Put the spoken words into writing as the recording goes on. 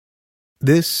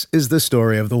This is the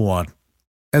story of the one.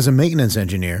 As a maintenance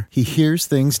engineer, he hears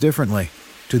things differently.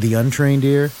 To the untrained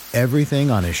ear,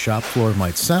 everything on his shop floor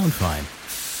might sound fine,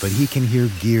 but he can hear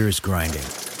gears grinding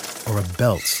or a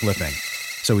belt slipping.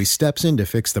 So he steps in to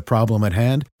fix the problem at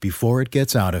hand before it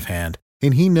gets out of hand.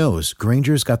 And he knows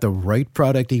Grainger's got the right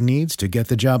product he needs to get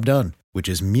the job done, which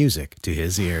is music to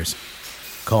his ears.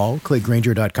 Call, click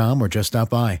Grainger.com, or just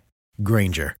stop by.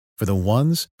 Grainger, for the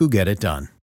ones who get it done.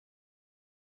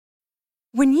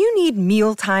 When you need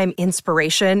mealtime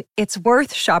inspiration, it's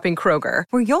worth shopping Kroger,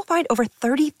 where you'll find over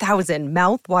 30,000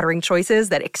 mouth-watering choices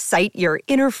that excite your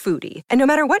inner foodie. And no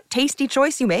matter what tasty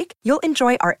choice you make, you'll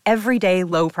enjoy our everyday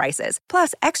low prices,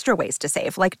 plus extra ways to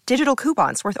save, like digital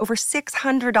coupons worth over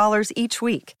 $600 each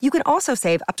week. You can also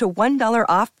save up to $1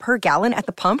 off per gallon at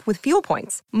the pump with fuel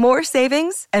points. More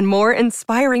savings and more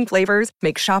inspiring flavors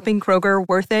make shopping Kroger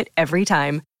worth it every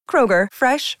time. Kroger,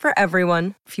 fresh for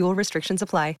everyone. Fuel restrictions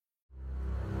apply.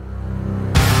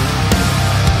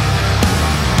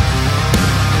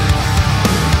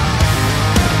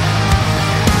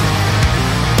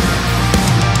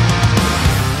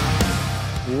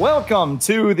 Welcome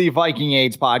to the Viking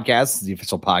Age podcast, the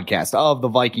official podcast of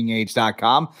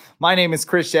thevikingage.com. My name is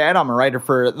Chris Shad. I'm a writer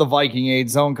for the Viking Age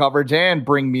Zone Coverage and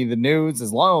Bring Me the News,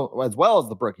 as well as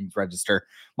the Brookings Register.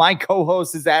 My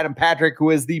co-host is Adam Patrick, who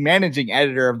is the managing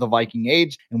editor of the Viking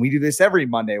Age, and we do this every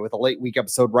Monday with a late week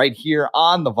episode right here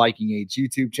on the Viking Age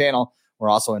YouTube channel. We're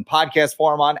also in podcast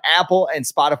form on Apple and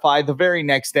Spotify the very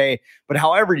next day. But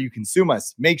however you consume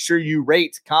us, make sure you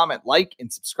rate, comment, like,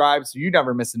 and subscribe so you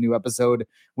never miss a new episode.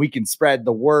 We can spread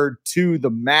the word to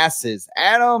the masses.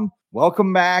 Adam,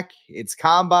 welcome back. It's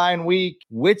Combine Week.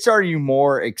 Which are you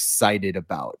more excited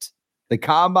about? The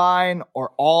Combine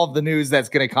or all of the news that's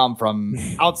going to come from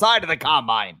outside of the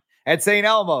Combine at St.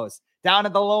 Elmo's, down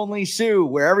at the Lonely Shoe,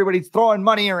 where everybody's throwing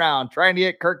money around trying to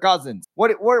get Kirk Cousins? What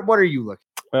are you looking?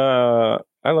 I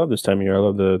love this time of year. I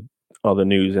love all the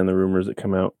news and the rumors that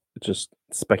come out. It's just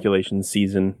speculation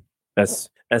season.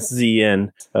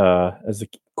 SZN, as the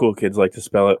cool kids like to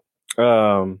spell it.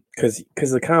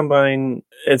 Because the Combine,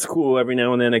 it's cool. Every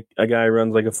now and then a guy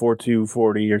runs like a 4.2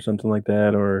 40 or something like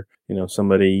that, or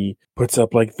somebody puts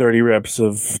up like 30 reps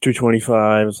of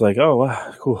 225. It's like, oh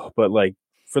wow, cool. But like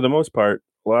for the most part,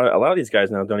 a lot of these guys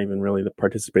now don't even really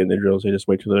participate in the drills. They just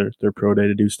wait till their pro day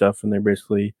to do stuff, and they're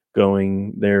basically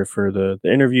going there for the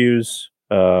interviews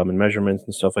and measurements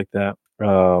and stuff like that.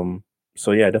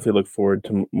 So yeah, I definitely look forward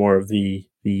to more of the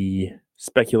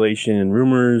speculation and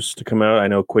rumors to come out. I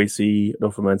know Kwesi,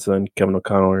 Nofomensa, and Kevin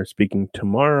O'Connell are speaking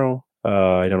tomorrow.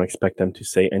 I don't expect them to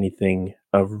say anything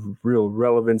of real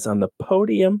relevance on the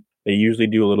podium. They usually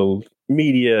do a little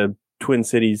media Twin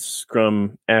Cities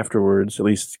scrum afterwards, at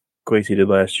least Kwesi did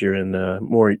last year, and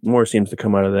more seems to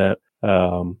come out of that.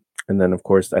 And then, of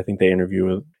course, I think they interview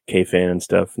with K-Fan and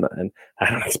stuff, and I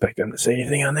don't expect them to say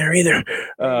anything on there either.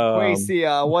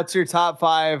 Kwesi, what's your top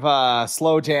 5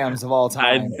 slow jams of all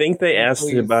time? I think they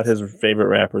asked about his favorite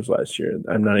rappers last year.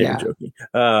 I'm not even joking.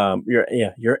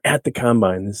 You're at the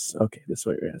Combine. This is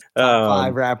what you're at. Top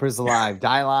 5 rappers alive: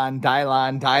 Dylon,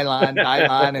 and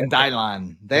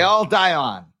Dylon. They all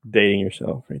Dylon. Dating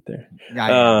yourself right there.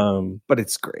 But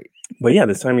it's great. But yeah,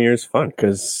 this time of year is fun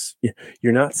because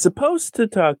you're not supposed to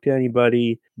talk to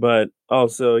anybody, but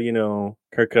also,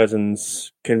 Kirk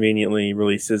Cousins conveniently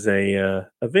releases a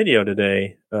video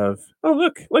today of, oh,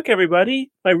 look,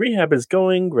 everybody, my rehab is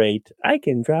going great. I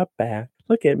can drop back.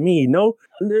 Look at me. No,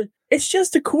 it's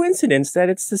just a coincidence that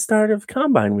it's the start of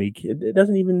Combine Week. It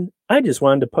doesn't even, I just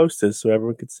wanted to post this so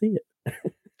everyone could see it.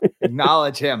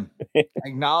 Acknowledge him.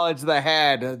 Acknowledge the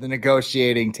head of the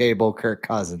negotiating table, Kirk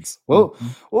Cousins. We'll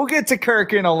get to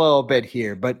Kirk in a little bit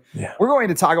here, but we're going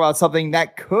to talk about something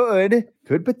that could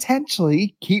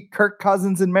potentially keep Kirk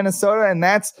Cousins in Minnesota, and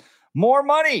that's more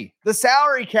money. The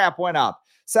salary cap went up.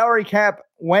 Salary cap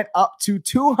went up to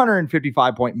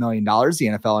 $255 million. The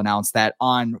NFL announced that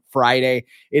on Friday.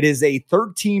 It is a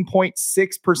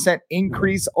 13.6%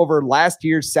 increase over last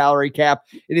year's salary cap.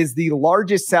 It is the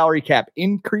largest salary cap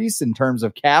increase in terms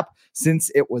of cap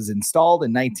since it was installed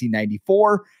in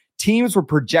 1994. Teams were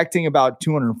projecting about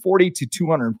 $240 to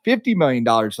 $250 million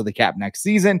for the cap next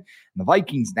season. And the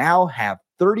Vikings now have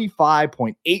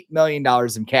 $35.8 million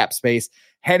in cap space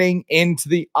heading into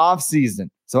the offseason.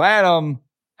 So, Adam,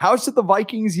 how should the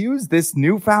Vikings use this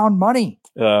newfound money?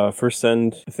 First,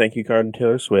 send a thank you card to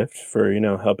Taylor Swift for,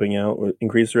 helping out with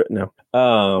increased no.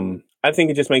 I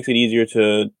think it just makes it easier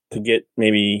to get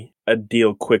maybe a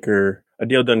deal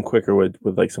done quicker with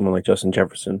like someone like Justin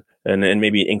Jefferson, and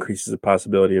maybe it increases the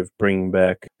possibility of bringing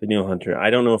back Danielle Hunter.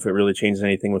 I don't know if it really changes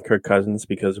anything with Kirk Cousins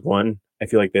because, one, I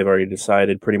feel like they've already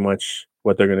decided pretty much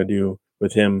what they're going to do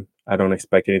with him. I don't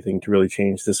expect anything to really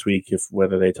change this week, if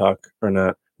whether they talk or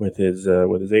not with his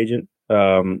agent.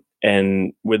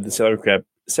 And with the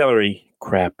salary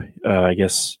crap, I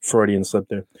guess Freudian slip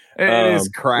there. It is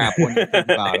crap when you think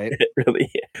about it. It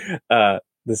really,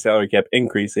 the salary cap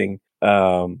increasing.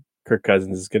 Kirk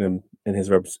Cousins is going to, and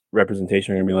his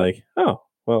representation are going to be like, oh,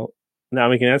 well, now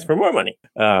we can ask for more money.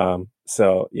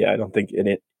 So yeah, I don't think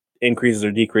it increases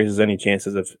or decreases any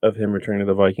chances of him returning to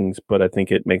the Vikings, but I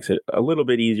think it makes it a little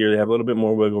bit easier. They have a little bit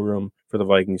more wiggle room for the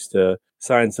Vikings to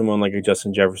sign someone like a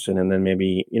Justin Jefferson, and then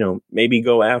maybe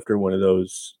go after one of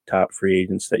those top free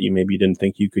agents that you maybe didn't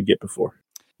think you could get before.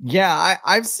 Yeah,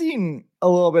 I've seen a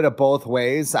little bit of both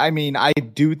ways. I mean, I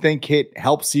do think it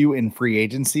helps you in free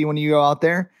agency when you go out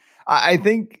there. I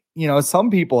think, some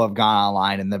people have gone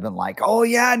online and they've been like, oh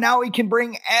yeah, now we can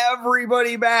bring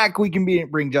everybody back. We can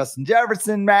bring Justin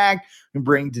Jefferson back. We can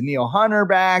bring Danielle Hunter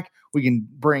back. We can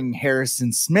bring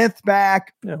Harrison Smith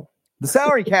back. No. The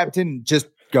salary cap didn't just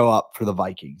go up for the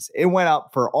Vikings. It went up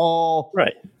for all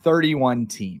 31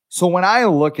 teams. So when I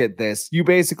look at this, you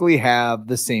basically have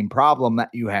the same problem that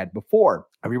you had before.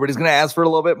 Everybody's going to ask for a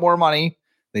little bit more money.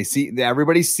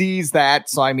 Everybody sees that.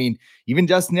 So, I mean, even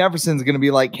Justin Jefferson's going to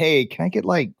be like, hey, can I get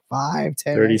like 5,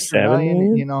 10, 37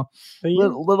 million,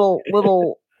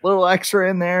 little extra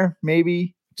in there,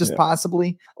 maybe. Just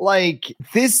possibly. Like,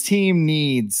 this team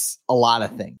needs a lot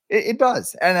of things. It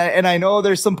does. And I know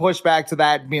there's some pushback to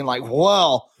that being like,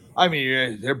 well, I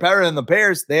mean, they're better than the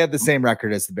Bears. They have the same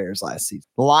record as the Bears last season.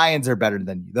 The Lions are better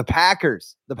than you. The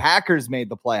Packers made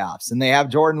the playoffs, and they have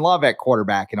Jordan Love at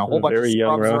quarterback and a whole bunch of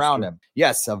scrubs around him.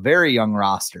 Yes, a very young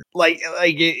roster.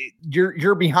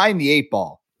 You're behind the 8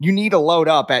 ball. You need to load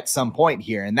up at some point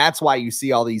here, and that's why you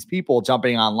see all these people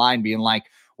jumping online being like,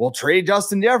 well, trade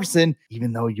Justin Jefferson,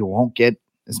 even though you won't get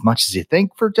as much as you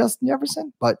think for Justin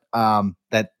Jefferson. But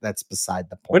that's beside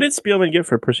the point. What did Spielman get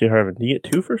for Percy Harvin? Did he get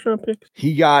 2 first-round picks?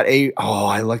 He got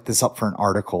I looked this up for an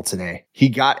article today. He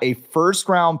got a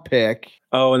first-round pick.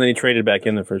 Oh, and then he traded back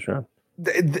in the first round.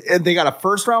 They got a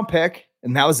first-round pick,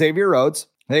 and that was Xavier Rhodes.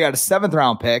 They got a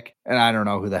 7th-round pick, and I don't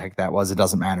know who the heck that was. It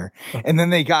doesn't matter. And then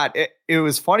they got it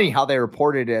was funny how they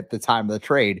reported it at the time of the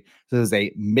trade. So it was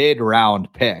a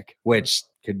mid-round pick, which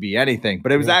could be anything,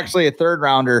 but it was actually a 3rd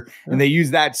rounder, and they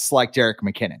used that to select Jerick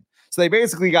McKinnon. So they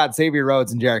basically got Xavier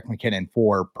Rhodes and Jerick McKinnon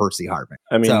for Percy Harvin.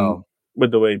 I mean, with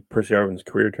the way Percy Harvin's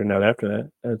career turned out after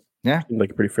that, seemed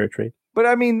like a pretty fair trade. But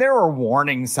I mean, there were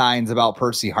warning signs about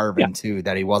Percy Harvin too,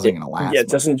 that he wasn't going to last. Yeah,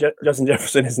 Justin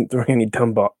Jefferson isn't throwing any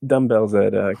dumbbells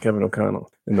at Kevin O'Connell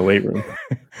in the weight room.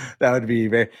 That would be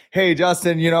very. Hey,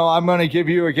 Justin, I'm going to give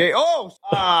you a game.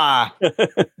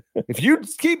 If you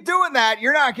keep doing that,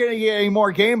 you're not going to get any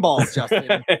more game balls,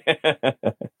 Justin.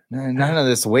 None of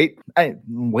this weight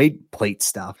plate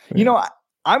stuff. Yeah.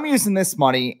 I'm using this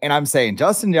money and I'm saying,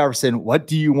 Justin Jefferson, what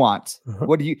do you want?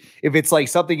 If it's like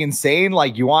something insane,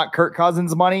 like you want Kirk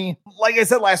Cousins money, like I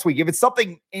said last week, if it's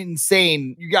something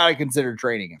insane, you got to consider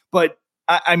trading him. But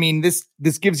I mean, this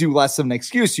gives you less of an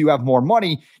excuse. You have more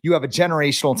money. You have a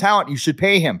generational talent. You should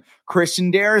pay him.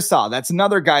 Christian Darrisaw, that's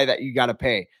another guy that you got to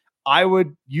pay. I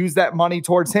would use that money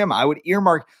towards him. I would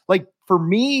earmark, for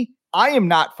me, I am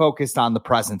not focused on the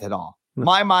present at all.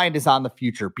 My mind is on the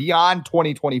future beyond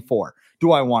 2024.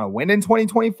 Do I want to win in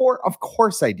 2024? Of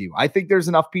course I do. I think there's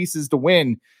enough pieces to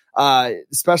win,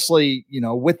 especially,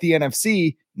 with the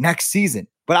NFC next season.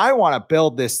 But I want to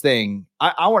build this thing.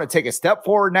 I want to take a step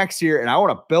forward next year, and I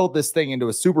want to build this thing into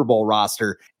a Super Bowl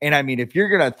roster. And I mean, if you're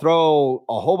going to throw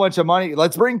a whole bunch of money,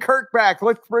 let's bring Kirk back.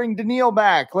 Let's bring Danielle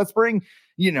back. Let's bring,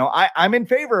 I'm in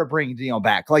favor of bringing Danielle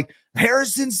back. Like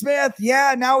Harrison Smith.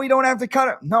 Yeah, now we don't have to cut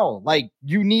it. No,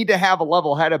 you need to have a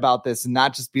level head about this and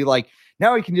not just be like,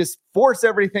 now we can just force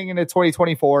everything into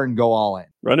 2024 and go all in.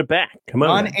 Run it back. Come on.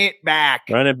 Run it back.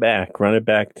 Run it back. Run it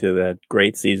back to that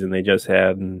great season they just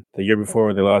had. And the year before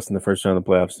when they lost in the first round of the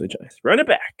playoffs to the Giants. Run it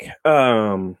back.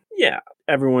 Yeah,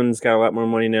 everyone's got a lot more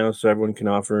money now, so everyone can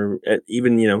offer,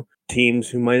 even, teams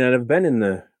who might not have been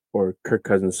in or Kirk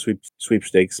Cousins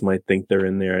sweepstakes might think they're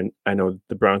in there. And I know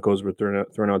the Broncos were thrown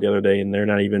out the other day, and they're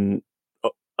not even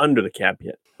under the cap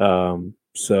yet.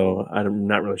 So I'm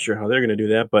not really sure how they're going to do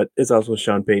that, but it's also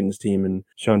Sean Payton's team, and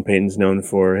Sean Payton's known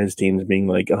for his teams being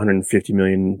like 150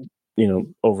 million,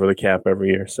 over the cap every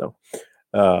year. So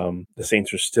the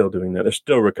Saints are still doing that. They're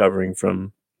still recovering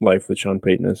from life with Sean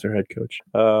Payton as their head coach.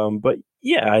 But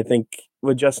yeah, I think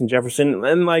with Justin Jefferson,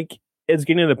 and it's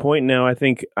getting to the point now, I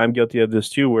think I'm guilty of this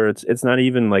too, where it's not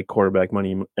even like quarterback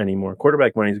money anymore.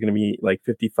 Quarterback money is going to be like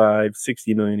 55,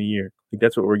 60 million a year.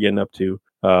 That's what we're getting up to.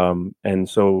 And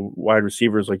so wide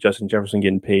receivers like Justin Jefferson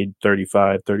getting paid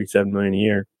 35, 37 million a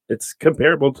year it's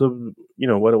comparable to,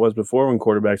 what it was before when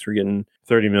quarterbacks were getting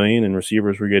 30 million and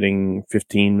receivers were getting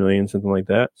 15 million, something like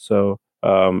that. So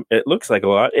it looks like a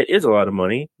lot. It is a lot of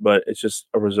money, but it's just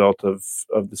a result of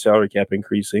the salary cap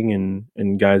increasing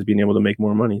and guys being able to make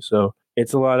more money. So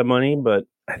it's a lot of money, but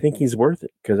I think he's worth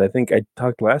it, because I think I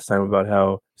talked last time about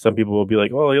how some people will be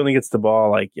like, well, he only gets the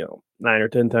ball 9 or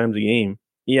 10 times a game.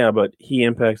 Yeah, but he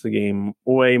impacts the game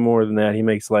way more than that. He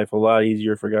makes life a lot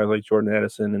easier for guys like Jordan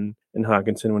Addison and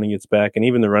Hawkinson when he gets back, and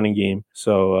even the running game.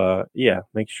 So,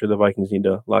 make sure the Vikings need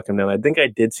to lock him down. I think I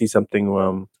did see something,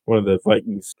 one of the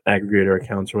Vikings aggregator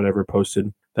accounts or whatever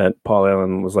posted that Paul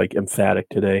Allen was emphatic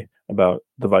today about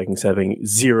the Vikings having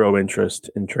zero interest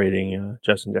in trading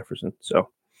Justin Jefferson. So,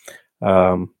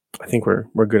 I think we're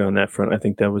good on that front. I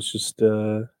think that was just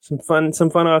some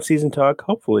fun off-season talk,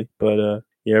 hopefully, but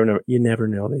you never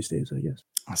know these days, I guess.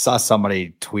 I saw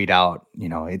somebody tweet out,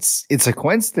 it's a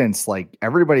coincidence.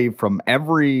 Everybody from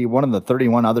every one of the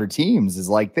 31 other teams is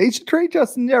they should trade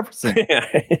Justin Jefferson.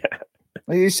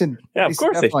 They should. Yeah, of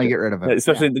course definitely get rid of him.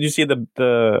 Especially, did you see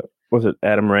the was it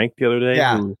Adam Rank the other day?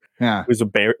 Yeah. Who's a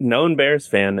known Bears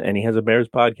fan, and he has a Bears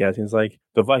podcast. He's like,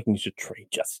 the Vikings should trade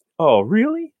Justin. Oh,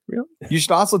 really? You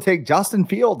should also take Justin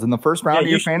Fields in the first round of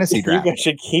your fantasy draft. You guys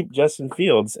should keep Justin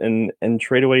Fields and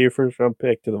trade away your first round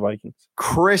pick to the Vikings.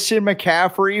 Christian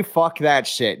McCaffrey, fuck that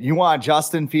shit. You want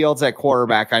Justin Fields at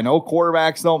quarterback. I know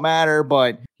quarterbacks don't matter,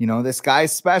 but this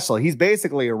guy's special. He's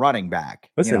basically a running back.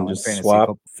 Listen, just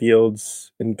swap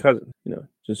Fields and Cousins.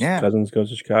 Cousins goes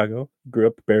to Chicago. Grew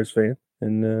up a Bears fan,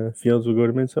 and Fields will go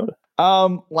to Minnesota.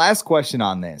 Last question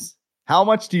on this. How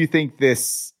much do you think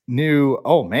this new?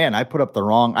 Oh man, I put up the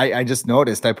wrong. I just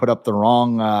noticed I put up the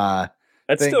wrong.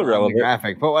 That's still relevant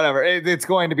graphic, but whatever. It's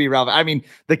going to be relevant. I mean,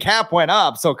 the cap went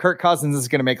up, so Kirk Cousins is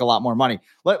going to make a lot more money.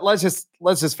 Let's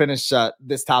just finish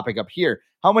this topic up here.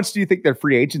 How much do you think their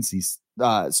free agency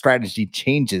strategy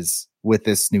changes with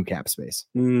this new cap space?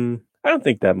 I don't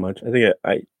think that much. I think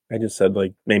I just said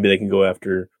maybe they can go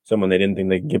after someone they didn't think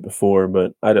they could get before,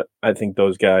 but I think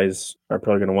those guys are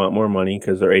probably going to want more money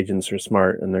because their agents are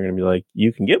smart and they're going to be like,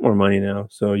 you can get more money now,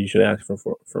 so you should ask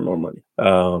for more money.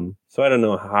 So I don't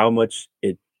know how much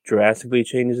it drastically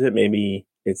changes it. Maybe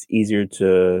it's easier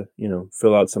to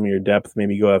fill out some of your depth.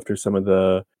 Maybe go after some of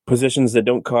the positions that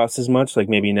don't cost as much.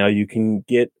 Maybe now you can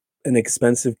get an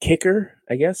expensive kicker,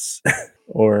 I guess,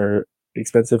 or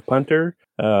expensive punter.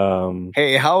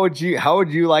 Hey, how would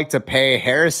you like to pay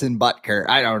Harrison Butker?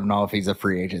 I don't know if he's a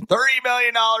free agent. $30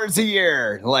 million a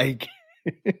year.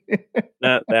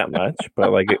 Not that much,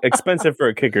 but expensive for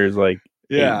a kicker is $8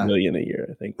 million a year,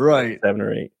 I think. Right. 7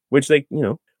 or 8. Which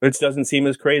which doesn't seem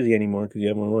as crazy anymore because you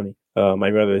have more money.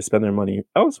 I'd rather they spend their money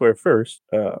elsewhere first.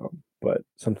 But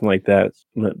something like that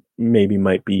maybe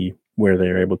might be where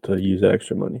they're able to use that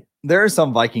extra money. There are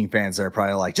some Viking fans that are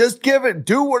probably just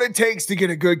do what it takes to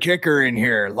get a good kicker in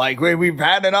here. We've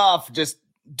had enough. Just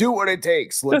do what it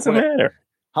takes. Doesn't matter.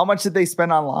 How much did they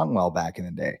spend on Longwell back in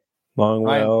the day?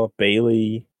 Longwell,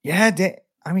 Bailey. Yeah.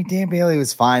 Dan Bailey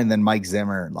was fine. Then Mike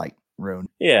Zimmer ruined.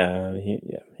 Yeah.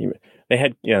 They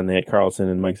had Carlson,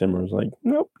 and Mike Zimmer was like,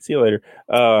 nope, see you later.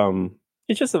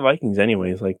 It's just the Vikings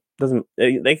anyways.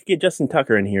 They could get Justin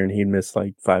Tucker in here and he'd miss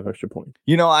 5 extra points.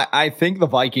 I think the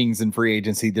Vikings in free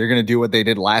agency, they're going to do what they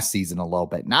did last season a little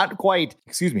bit. Not quite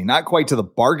to the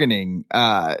bargain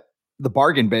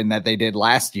bin that they did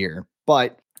last year.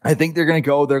 But I think they're going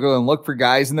to look for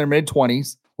guys in their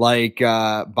mid-20s like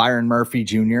Byron Murphy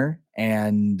Jr.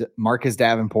 and Marcus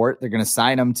Davenport. They're going to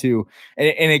sign them to,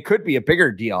 and it could be a bigger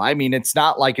deal. I mean, it's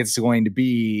not like it's going to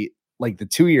be the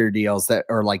 2-year deals the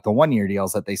 1-year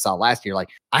deals that they saw last year.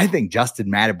 I think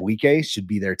Justin Madubuike should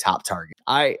be their top target.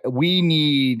 We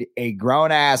need a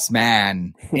grown ass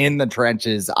man in the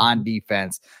trenches on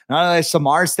defense. Not only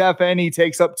Samar Stephen, he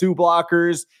takes up 2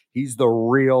 blockers. He's the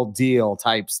real deal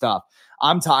type stuff.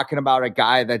 I'm talking about a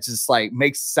guy that just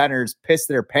makes centers piss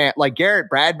their pants. Garrett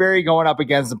Bradbury going up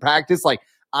against the practice.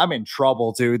 I'm in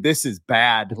trouble, dude. This is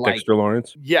bad. Dexter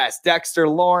Lawrence. Yes. Dexter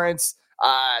Lawrence.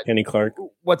 Kenny Clark.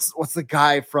 What's the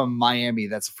guy from Miami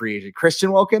that's a free agent?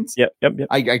 Christian Wilkins? Yep.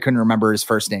 I couldn't remember his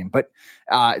first name, but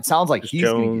it sounds like he's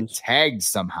going to get tagged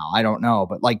somehow. I don't know,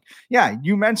 but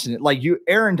you mentioned it.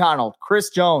 Aaron Donald,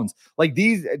 Chris Jones,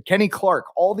 these Kenny Clark,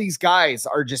 all these guys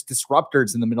are just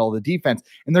disruptors in the middle of the defense,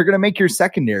 and they're going to make your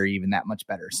secondary even that much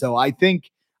better. So I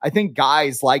think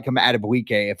guys like him at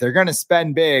Madubuike, if they're going to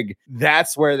spend big,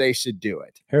 that's where they should do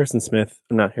it. Harrison Phillips,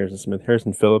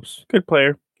 good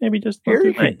player. Maybe just a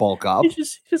little too nice. Bulk up. He's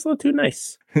just a little too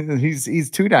nice. he's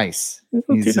too nice. He's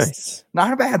too nice.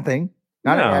 Not a bad thing.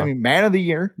 Man of the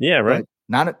year. Yeah, right.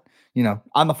 Not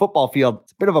on the football field.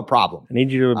 It's a bit of a problem. I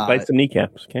need you to bite some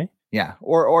kneecaps, okay? Yeah.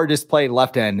 Or just play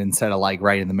left end instead of like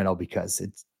right in the middle because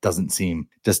it doesn't seem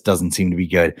to be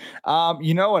good.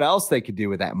 You know what else they could do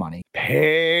with that money?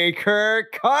 Pay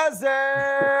Kirk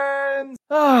Cousins.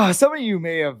 Some of you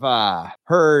may have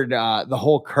heard the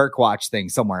whole Kirk watch thing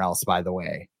somewhere else, by the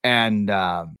way. And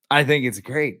I think it's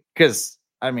great because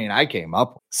I came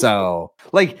up. So,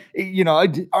 like,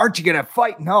 aren't you going to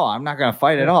fight? No, I'm not going to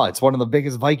fight at all. It's one of the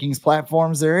biggest Vikings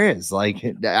platforms there is. Like,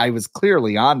 I was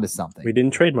clearly onto something. We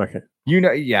didn't trademark it.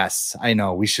 Yes, I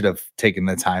know. We should have taken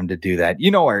the time to do that.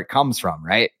 You know where it comes from,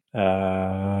 right?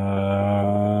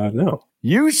 No.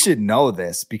 You should know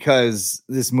this because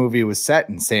this movie was set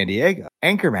in San Diego.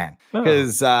 Anchorman.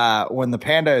 Because when the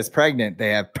panda is pregnant,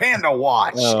 they have Panda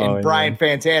Watch. And Brian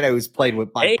Fantana, who's played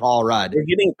by Paul Rudd. We're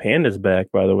getting pandas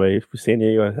back, by the way. San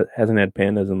Diego hasn't had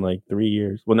pandas in like 3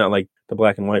 years. Well, not like the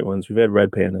black and white ones. We've had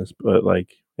red pandas, but like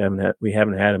we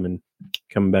haven't had them in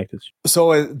coming back this year.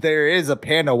 So there is a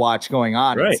Panda Watch going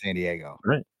on in San Diego.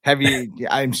 Right.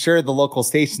 I'm sure the local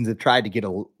stations have tried to get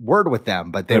a word with them,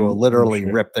 but they will literally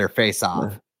rip their face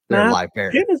off. They're live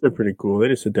bear. Pandas are pretty cool. They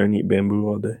just sit there and eat bamboo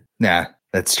all day. Yeah,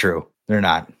 that's true. They're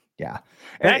not. Yeah.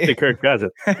 Back to Kirk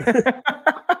Cousins.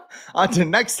 Until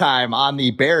next time on the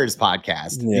Bears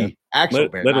podcast, the actual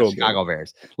Bears, not Chicago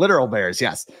Bears. Literal Bears,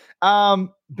 yes.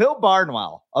 Bill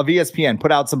Barnwell of ESPN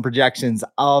put out some projections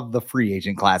of the free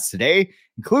agent class today,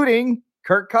 including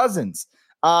Kirk Cousins.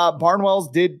 Barnwell's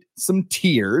did some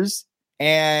tiers,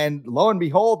 and lo and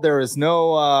behold, there is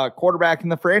no quarterback in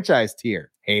the franchise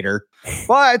tier. Hater.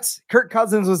 But Kirk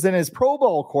Cousins was in his Pro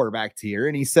Bowl quarterback tier,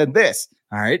 and he said this.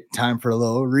 All right, time for a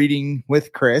little reading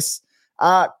with Chris.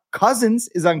 Cousins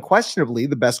is unquestionably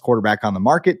the best quarterback on the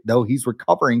market, though he's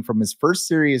recovering from his first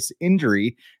serious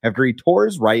injury after he tore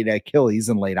his right Achilles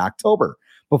in late October.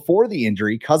 Before the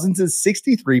injury, Cousins'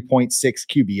 63.6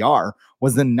 QBR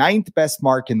was the 9th best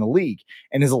mark in the league,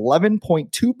 and his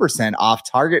 11.2%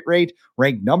 off-target rate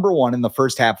ranked number 1 in the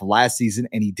first half of last season,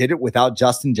 and he did it without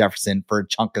Justin Jefferson for a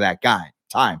chunk of that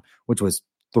time, which was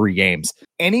 3 games.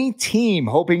 Any team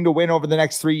hoping to win over the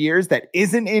next 3 years that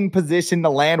isn't in position to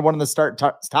land one of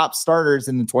the top starters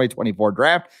in the 2024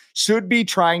 draft should be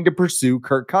trying to pursue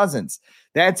Kirk Cousins.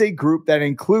 That's a group that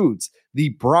includes the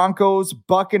Broncos,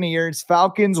 Buccaneers,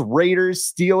 Falcons,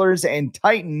 Raiders, Steelers, and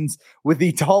Titans, with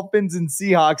the Dolphins and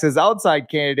Seahawks as outside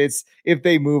candidates if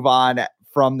they move on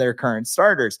from their current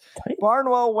starters.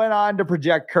 Barnwell went on to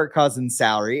project Kirk Cousins'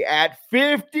 salary at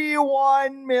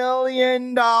 $51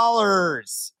 million.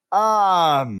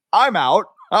 I'm out.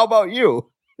 How about you?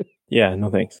 Yeah, no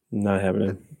thanks. Not having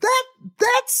it.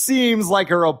 That seems like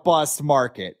a robust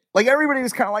market. Like, everybody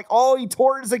was kind of like, oh, he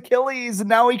tore his Achilles and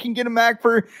now he can get him back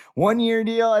for 1 year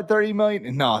deal at $30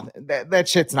 million. No, that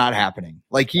shit's not happening.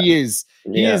 Like, he is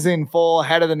in full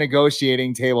head of the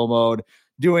negotiating table mode,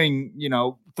 doing,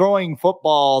 throwing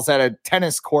footballs at a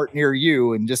tennis court near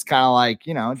you and just kind of like,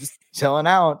 just chilling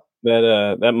out.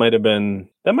 That might have been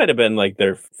like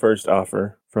their first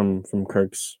offer from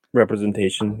Kirk's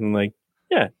representation. And like,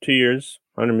 2 years,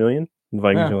 100 million. And the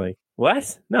Vikings are like,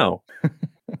 what? No.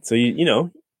 So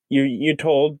you're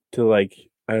told to, like,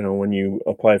 I don't know, when you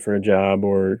apply for a job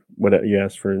or whatever, you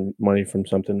ask for money from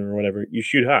something or whatever, you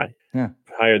shoot high,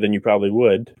 higher than you probably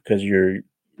would, because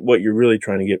what you're really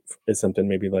trying to get is something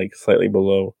maybe like slightly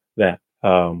below that.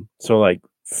 So like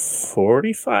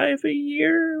 45 a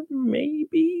year,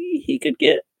 maybe he could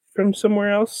get from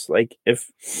somewhere else. Like, if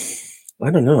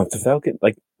I don't know if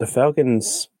the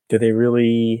Falcons, do they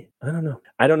really? I don't know.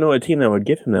 I don't know a team that would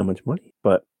give him that much money,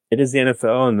 but it is the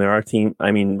NFL, and they're our team.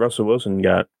 I mean, Russell Wilson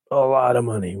got a lot of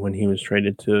money when he was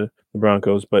traded to the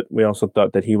Broncos, but we also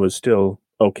thought that he was still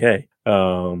okay.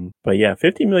 But yeah,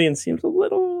 50 million seems a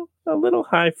little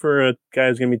high for a guy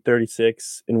who's going to be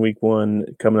 36 in week 1,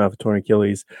 coming off a torn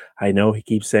Achilles. I know he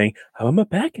keeps saying, I'm a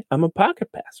pocket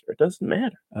passer. It doesn't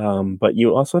matter. But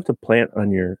you also have to plant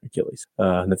on your Achilles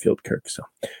in the field, Kirk. So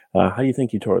how do you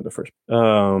think you tore it the first?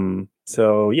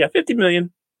 So yeah, 50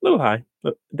 million, a little high.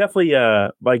 But definitely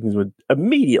Vikings would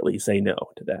immediately say no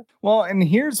to that. Well, and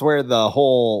here's where the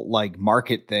whole like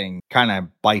market thing kind of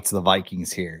bites the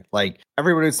Vikings here. Like,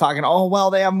 everybody was talking, oh, well,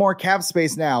 they have more cap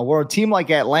space now. Well, a team like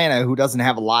Atlanta, who doesn't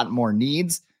have a lot more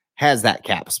needs, has that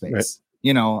cap space.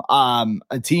 Right.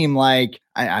 A team like,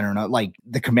 I don't know, like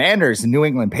the Commanders and New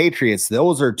England Patriots,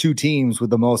 those are 2 teams with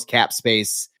the most cap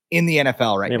space in the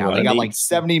NFL right now. They got like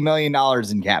 $70 million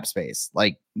in cap space.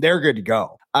 Like, they're good to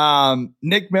go.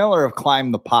 Nick Miller of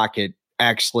Climb the Pocket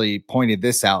actually pointed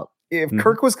this out. If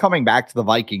Kirk was coming back to the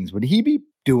Vikings, would he be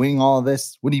doing all of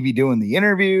this? Would he be doing the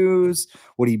interviews?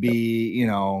 Would he be,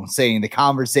 saying the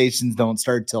conversations don't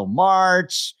start till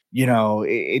March?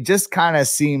 it just kind of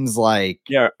seems like.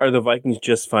 Yeah, are the Vikings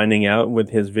just finding out with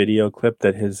his video clip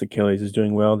that his Achilles is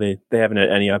doing well? They haven't had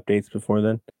any updates before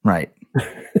then? Right.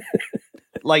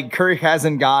 Like Kirk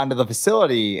hasn't gone to the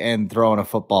facility and thrown a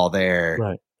football there.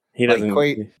 Right. He doesn't.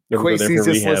 Quasey's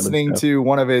just listening to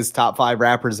one of his top 5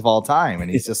 rappers of all time. And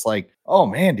he's just like, oh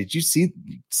man, did you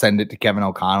send it to Kevin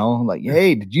O'Connell? Like,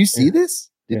 hey, did you see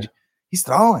this? He's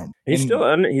throwing. He's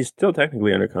still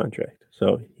technically under contract,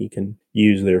 so he can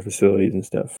use their facilities and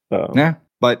stuff. Yeah,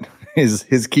 but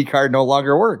his key card no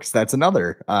longer works. That's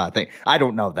another thing. I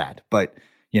don't know that, but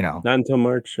not until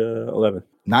March 11th.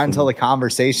 Not until the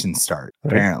conversations start.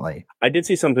 Right. Apparently, I did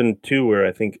see something too where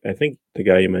I think the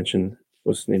guy you mentioned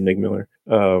was named Nick Miller.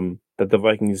 That the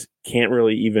Vikings can't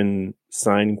really even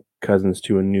sign Cousins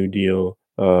to a new deal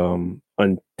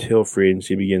until free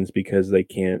agency begins because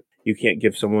you can't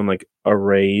give someone like a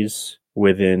raise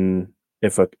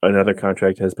if another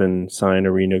contract has been signed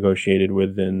or renegotiated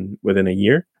within a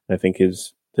year. I think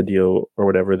is the deal or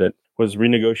whatever that was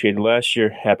renegotiated last year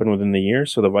happened within the year,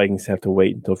 so the Vikings have to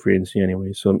wait until free agency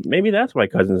anyway. So maybe that's why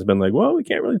Cousins has been like, well, we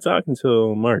can't really talk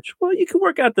until March. Well, you can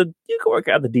work out the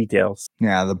details.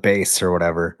 Yeah, the base or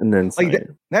whatever. And then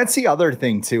that's the other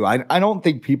thing too. I don't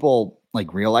think people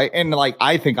like realize, and like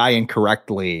I think I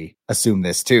incorrectly assume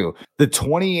this too. The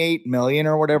 28 million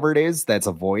or whatever it is, that's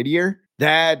a void year.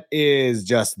 That is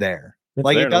just there. It's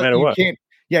like there, it doesn't. No You what. can't.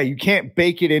 Yeah, you can't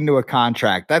bake it into a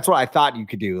contract. That's what I thought you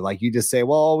could do. Like you just say,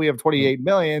 well, we have 28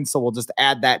 million, so we'll just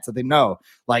add that to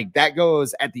like that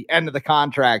goes at the end of the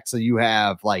contract. So you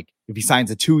have like if he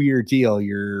signs a 2-year deal,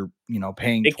 you're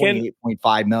paying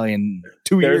 28.5 million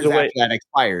 2 years after that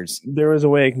expires. There is a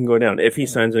way it can go down if he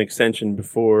signs an extension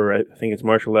before I think it's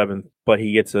March 11th, but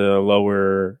he gets a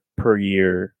lower per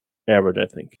year average, I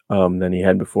think, than he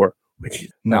had before. Which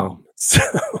no.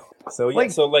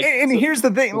 And here's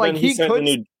the thing, like he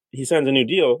signs a new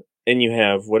deal, and you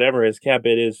have whatever his cap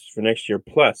it is for next year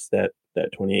plus that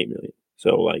 28 million.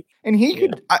 So like, and he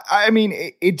could. I mean,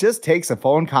 it just takes a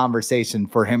phone conversation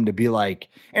for him to be like.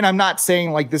 And I'm not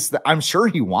saying like this. I'm sure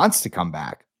he wants to come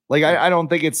back. Like I don't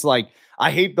think it's like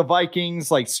I hate the Vikings.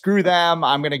 Like screw them.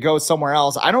 I'm gonna go somewhere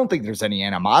else. I don't think there's any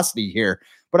animosity here.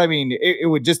 But I mean, it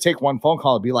would just take one phone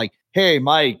call to be like, hey,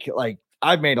 Mike, like.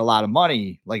 I've made a lot of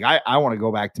money. Like I want to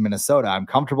go back to Minnesota. I'm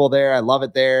comfortable there. I love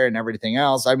it there and everything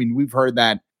else. I mean, we've heard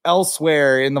that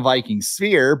elsewhere in the Viking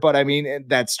sphere, but I mean,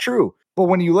 that's true. But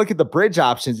when you look at the bridge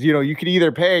options, you could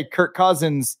either pay Kirk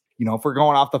Cousins, if we're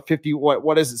going off the 50,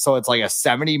 what is it? So it's like a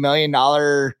 $70 million,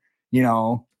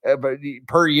 but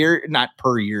per year, not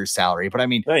per year salary, but I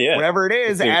mean, whatever it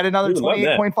is, add another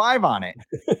 28.5 on it.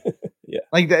 Yeah,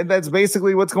 like that's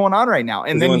basically what's going on right now.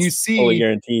 And then you see fully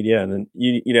guaranteed. Yeah. And then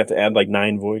you'd have to add like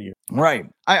 9 void years. Right.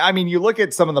 I mean, you look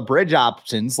at some of the bridge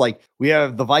options, like we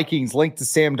have the Vikings linked to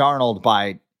Sam Darnold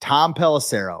by Tom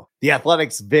Pelissero, the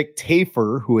Athletics' Vic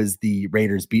Tafer, who is the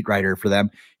Raiders beat writer for them.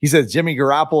 He says Jimmy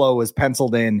Garoppolo was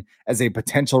penciled in as a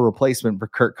potential replacement for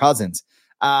Kirk Cousins.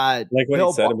 Like what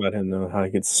he said about him, though, how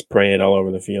he could spray it all over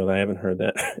the field. I haven't heard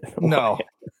that.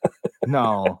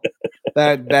 No,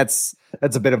 that's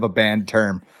a bit of a banned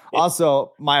term.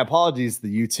 Also, my apologies to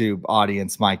the YouTube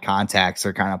audience. My contacts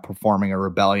are kind of performing a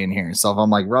rebellion here. So if I'm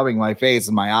like rubbing my face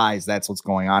and my eyes, that's what's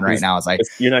going on right now.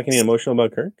 You're not getting emotional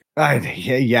about Kirk?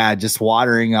 Yeah, just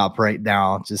watering up right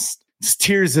now. Just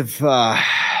tears of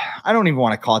I don't even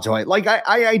want to call it joy. Like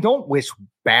I don't wish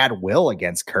bad will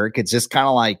against Kirk. It's just kind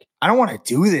of like I don't want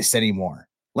to do this anymore.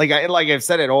 Like I've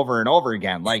said it over and over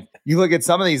again. Like you look at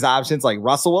some of these options, like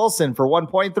Russell Wilson for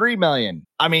 1.3 million.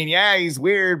 I mean, yeah, he's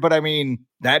weird, but I mean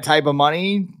that type of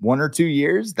money, 1 or 2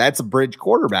 years, that's a bridge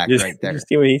quarterback right there. Did you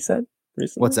see what he said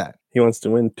recently? What's that? He wants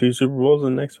to win 2 Super Bowls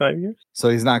in the next 5 years. So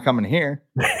he's not coming here.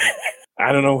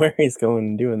 I don't know where he's going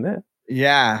and doing that.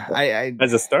 Yeah, I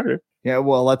as a starter. Yeah,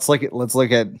 well, let's look at.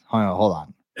 Hold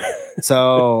on.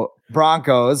 So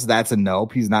Broncos, that's a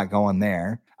nope. He's not going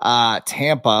there.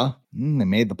 Tampa, they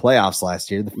made the playoffs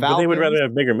last year. The Falcons, but they would rather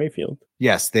have Baker Mayfield.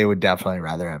 Yes, they would definitely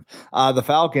rather have. The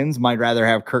Falcons might rather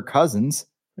have Kirk Cousins.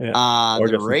 Yeah.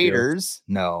 The Raiders,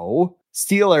 no.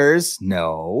 Steelers,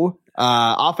 no.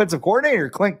 Offensive coordinator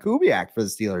Clint Kubiak for the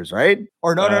Steelers, right?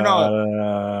 Or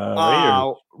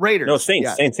no. Raiders. No,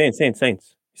 Saints. Yeah.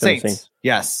 Saints.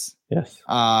 Yes.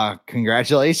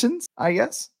 Congratulations, I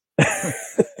guess.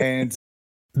 And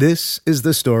this is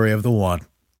the story of the one.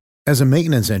 As a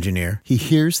maintenance engineer, he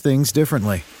hears things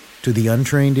differently. To the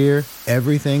untrained ear,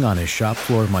 everything on his shop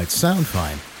floor might sound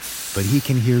fine, but he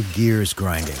can hear gears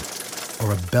grinding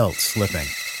or a belt slipping.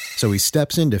 So he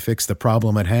steps in to fix the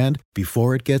problem at hand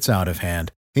before it gets out of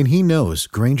hand. And he knows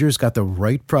Grainger's got the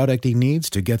right product he needs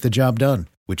to get the job done,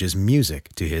 which is music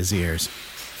to his ears.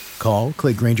 Call,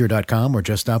 click Grainger.com, or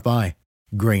just stop by.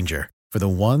 Grainger, for the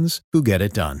ones who get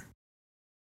it done.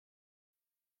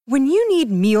 When you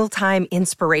need mealtime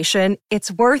inspiration,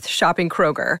 it's worth shopping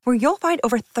Kroger, where you'll find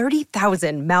over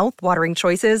 30,000 mouth-watering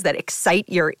choices that excite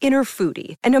your inner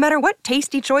foodie. And no matter what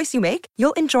tasty choice you make,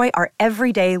 you'll enjoy our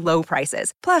everyday low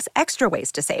prices, plus extra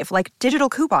ways to save, like digital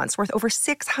coupons worth over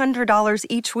 $600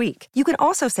 each week. You can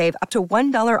also save up to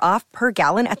 $1 off per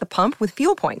gallon at the pump with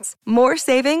fuel points. More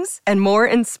savings and more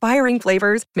inspiring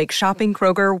flavors make shopping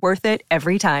Kroger worth it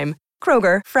every time.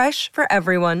 Kroger, fresh for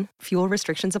everyone. Fuel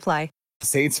restrictions apply.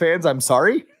 Saints fans, I'm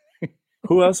sorry.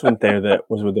 Who else went there that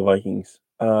was with the Vikings?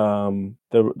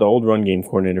 The old run game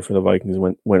coordinator for the Vikings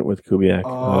went with Kubiak.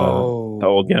 The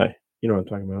old guy. You know what I'm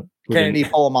talking about? Kennedy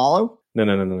Polamalu?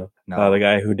 No. The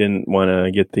guy who didn't want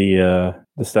to get the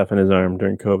stuff in his arm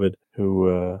during COVID,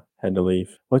 who had to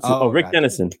leave. Rick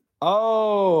Dennison.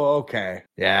 Oh, okay.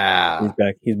 Yeah.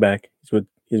 He's back.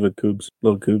 He's with Coobs.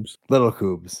 Little Coobs. Little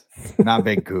Coobs. Not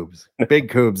Big Coobs.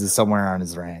 Big Coobs is somewhere on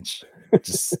his ranch.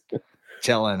 Just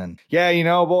chilling. And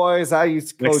boys, I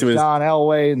used to coach John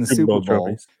Elway in the Super Bowl.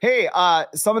 Trophies. Hey,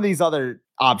 some of these other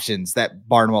options that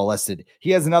Barnwell listed. He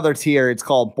has another tier. It's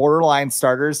called borderline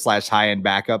starters / high-end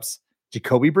backups.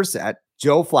 Jacoby Brissett,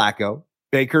 Joe Flacco,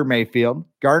 Baker Mayfield,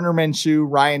 Gardner Minshew,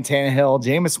 Ryan Tannehill,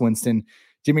 Jameis Winston,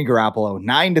 Jimmy Garoppolo,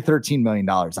 $9 to $13 million.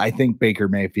 I think Baker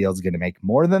Mayfield's going to make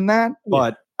more than that,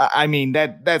 but I mean,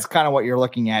 that's kind of what you're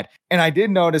looking at. And I did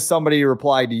notice somebody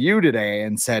replied to you today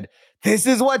and said, this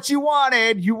is what you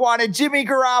wanted. You wanted Jimmy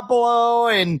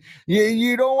Garoppolo, and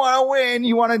you don't want to win.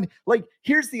 You want to,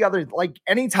 here's the other,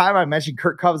 anytime I mention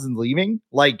Kirk Cousins leaving,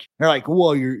 they're like,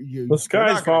 well, the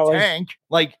sky's falling. Tank.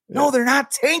 No, they're not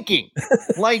tanking.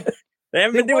 They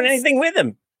haven't been doing anything with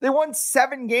him. They won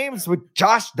 7 games with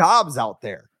Josh Dobbs out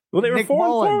there. Well, they were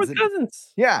 4-4 with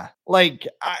Cousins. Yeah.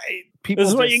 People. This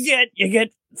is what you get. You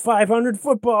get 500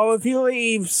 football if he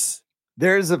leaves.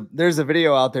 There's a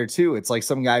video out there too. It's like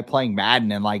some guy playing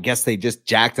Madden, and I guess they just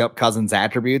jacked up Cousins'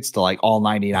 attributes to all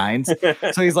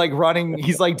 99s. So he's running,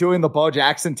 he's doing the Bo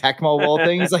Jackson Tecmo Bowl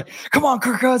thing. He's like, come on,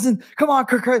 Kirk Cousins, come on,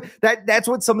 Kirk Cousins. That's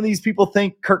what some of these people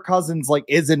think Kirk Cousins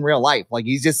is in real life.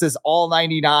 He's just this all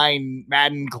 99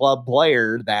 Madden club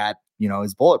player that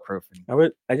is bulletproof. I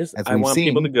want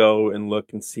people to go and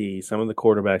look and see some of the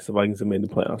quarterbacks the Vikings have made the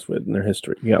playoffs with in their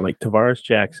history. You got Tavares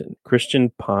Jackson,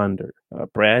 Christian Ponder,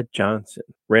 Brad Johnson,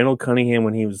 Randall Cunningham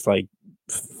when he was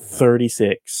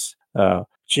 36,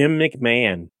 Jim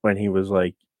McMahon when he was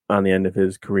on the end of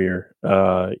his career,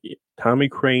 Tommy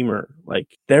Kramer.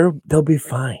 They'll be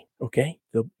fine. Okay,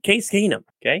 Case Keenum.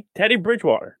 Okay, Teddy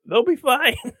Bridgewater. They'll be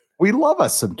fine. We love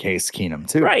us some Case Keenum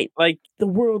too. Right.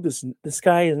 The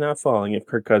sky is not falling if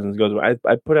Kirk Cousins goes away.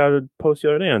 I put out a post the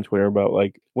other day on Twitter about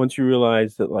once you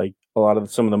realize that a lot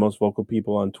of some of the most vocal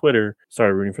people on Twitter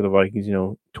started rooting for the Vikings,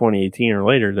 2018 or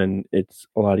later, then it's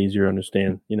a lot easier to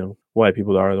understand, why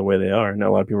people are the way they are. And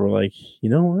a lot of people were like, you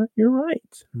know what? You're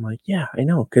right. I'm like, yeah, I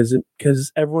know. Cause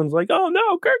everyone's like, oh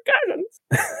no, Kirk Cousins.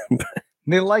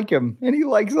 They like him, and he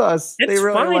likes us. They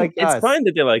really fine. like us. It's fine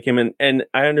that they like him, and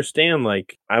I understand.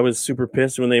 I was super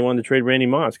pissed when they wanted to trade Randy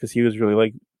Moss because he was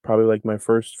really probably my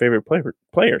first favorite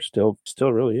player. Still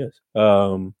really is.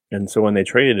 And so when they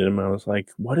traded him, I was like,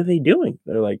 what are they doing?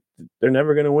 They're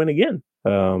never going to win again.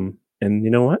 And you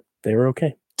know what? They were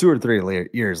okay. 2 or 3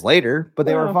 years later, but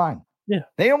they were fine. Yeah.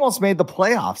 They almost made the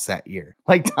playoffs that year.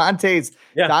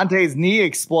 Dante's knee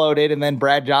exploded, and then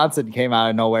Brad Johnson came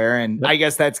out of nowhere. And I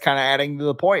guess that's kind of adding to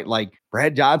the point.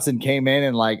 Brad Johnson came in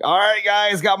and all right,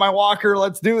 guys, got my walker.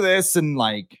 Let's do this. And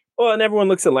well, and everyone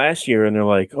looks at last year and they're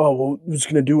like, oh, well, we're just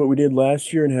going to do what we did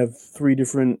last year and have 3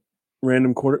 different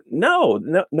random No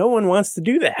one wants to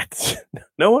do that.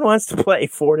 No one wants to play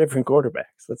 4 different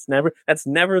quarterbacks. That's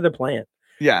never the plan.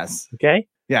 Yes. Okay.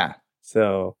 Yeah.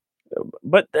 So,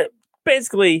 but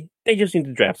basically, they just need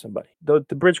to draft somebody. The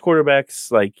bridge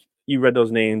quarterbacks, you read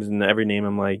those names, and every name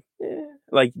I'm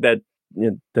that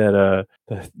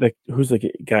who's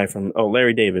the guy from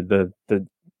Larry David, the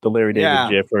Larry David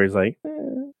GIF where he's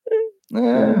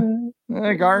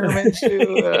Gardner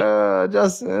Minshew,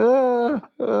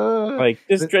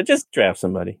 just draft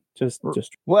somebody. Just.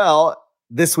 Well,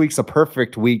 this week's a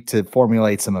perfect week to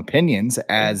formulate some opinions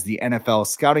as the NFL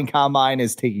scouting combine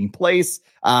is taking place.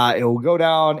 It will go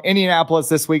down Indianapolis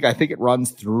this week. I think it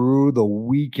runs through the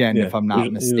weekend, if I'm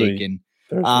not mistaken.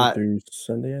 Thursday through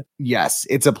Sunday. Yes.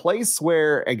 It's a place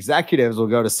where executives will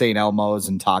go to St. Elmo's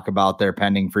and talk about their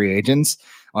pending free agents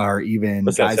or even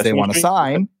guys they want to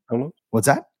sign. What's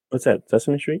that? What's that?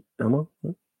 Sesame Street? Elmo?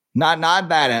 Not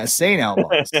that at St.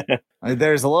 Elmo's.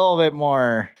 There's a little bit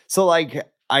more. So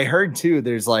I heard too,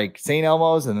 there's like St.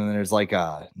 Elmo's and then there's like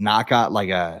a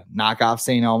knockoff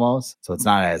St. Elmo's. So it's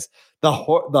not as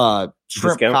the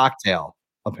shrimp Discount? cocktail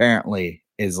apparently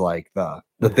is like the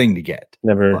thing to get.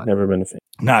 Never been a fan.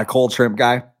 Not a cold shrimp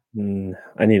guy.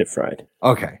 I need it fried.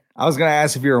 Okay. I was going to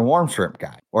ask if you're a warm shrimp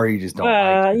guy or you just don't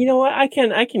like it. You know what? I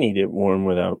can eat it warm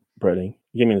without breading.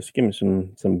 Give me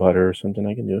some butter or something.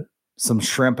 I can do it. Some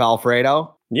shrimp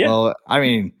Alfredo. Yeah. Well, I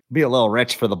mean, be a little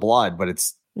rich for the blood, but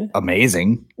it's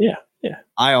amazing. Yeah.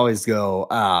 I always go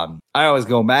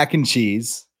mac and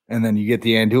cheese, and then you get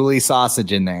the andouille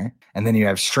sausage in there, and then you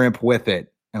have shrimp with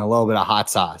it and a little bit of hot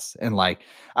sauce. And like,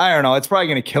 I don't know, it's probably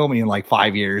going to kill me in like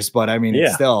 5 years, but I mean,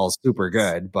 it's still super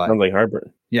good. But sounds like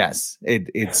heartburn. Yes,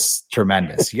 it's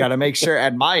tremendous. You got to make sure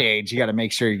at my age, you got to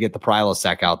make sure you get the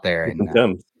Prilosec out there.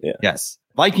 And yes.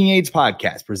 Viking AIDS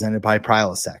podcast presented by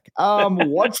Prilosec.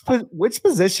 Which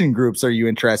position groups are you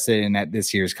interested in at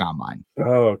this year's combine?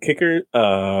 Oh, kicker,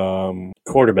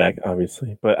 quarterback,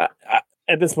 obviously. But I,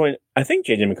 at this point, I think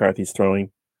JJ McCarthy's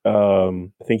throwing. I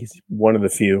think he's one of the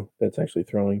few that's actually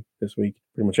throwing this week.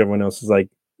 Pretty much everyone else is like,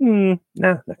 nah,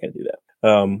 not gonna do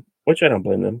that. Which I don't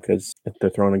blame them because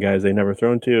they're throwing the guys they never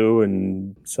thrown to,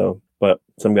 and so. But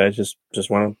some guys just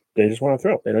want to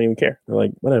throw. They don't even care. They're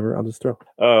like, whatever, I'll just throw.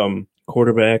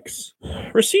 Quarterbacks,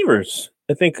 receivers.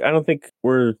 I don't think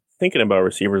we're thinking about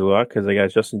receivers a lot because they got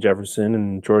Justin Jefferson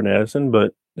and Jordan Addison,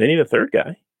 but they need a third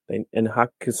guy.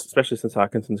 Especially since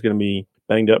Hawkinson's going to be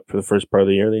banged up for the first part of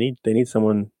the year, they need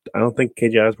someone. I don't think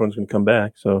KJ Osborne's going to come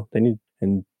back, so they need.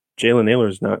 And Jalen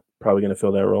Naylor's not probably going to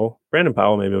fill that role. Brandon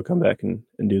Powell maybe will come back and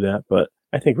do that, but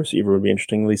I think receiver would be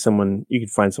interesting. At least someone you could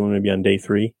find someone maybe on day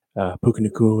 3. Puka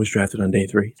Nacua was drafted on day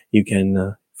 3. You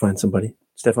can find somebody.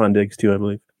 Stephon Diggs too, I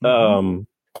believe. Mm-hmm.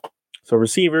 So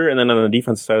receiver, and then on the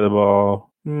defensive side of the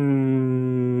ball, I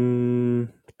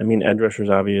mean, edge rusher's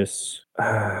obvious.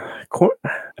 I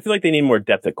feel like they need more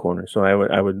depth at corner, so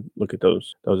I would look at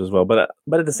those as well. But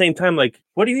at the same time, like,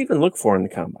 what do you even look for in the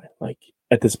combine? Like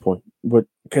at this point,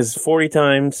 because 40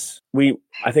 times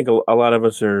I think a lot of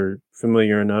us are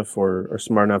familiar enough or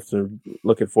smart enough to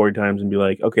look at 40 times and be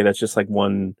like, okay, that's just like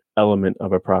one element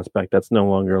of a prospect. That's no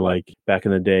longer like back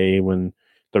in the day when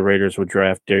the Raiders would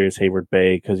draft Darius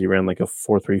Hayward-Bay because he ran like a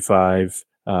 4.35,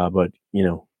 but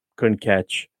couldn't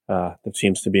catch. That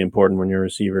seems to be important when you're a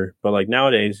receiver. But like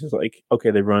nowadays, it's like,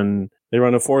 okay, they run a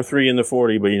 4.3 in the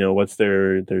 40, but what's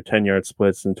their 10-yard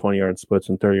splits and 20-yard splits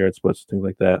and 30-yard splits, things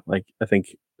like that. Like I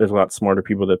think there's a lot smarter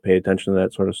people that pay attention to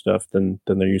that sort of stuff than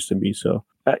there used to be. So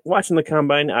watching the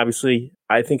combine, obviously,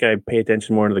 I think I pay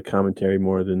attention more to the commentary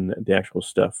more than the actual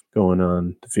stuff going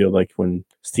on the field. Like when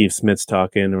Steve Smith's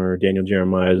talking or Daniel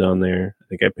Jeremiah's on there, I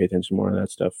think I pay attention more to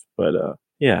that stuff. But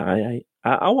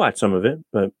I'll watch some of it,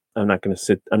 but I'm not going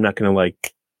to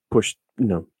like push,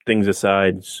 things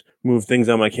aside, move things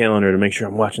on my calendar to make sure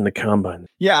I'm watching the combine.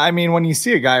 Yeah. I mean, when you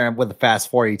see a guy with a fast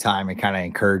 40 time, it kind of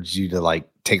encourages you to like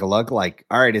take a look like,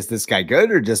 all right, is this guy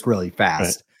good or just really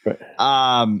fast? Right.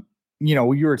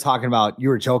 You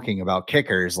were joking about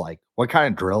kickers. Like what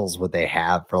kind of drills would they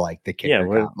have for like the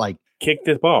kicker? Like kick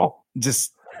this ball.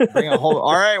 Just bring a whole,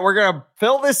 all right, we're going to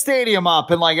fill this stadium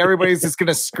up and like everybody's just going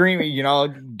to scream,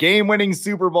 game winning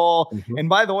Super Bowl. Mm-hmm. And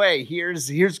by the way,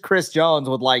 here's Chris Jones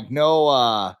with like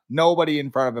nobody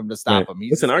in front of him to stop him.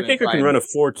 Listen, our kicker can run a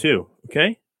 4.2.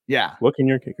 Okay. Yeah. What can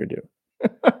your kicker do?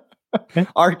 Okay.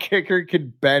 Our kicker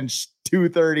could bench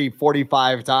 230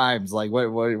 45 times. Like what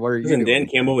are you doing? Dan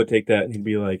Campbell would take that and he'd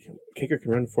be like, kicker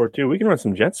can run 4.2. We can run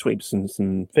some jet sweeps and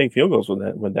some fake field goals with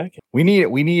that. We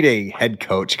need a head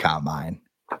coach combine.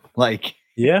 Like,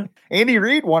 yeah, Andy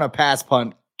Reid won a pass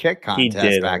punt kick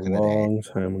contest back in the day, long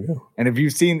time ago. And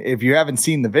if you haven't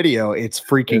seen the video, it's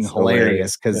freaking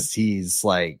hilarious because he's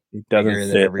like he doesn't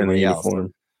fit everybody else.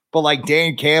 But like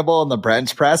Dan Campbell and the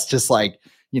bench press, just like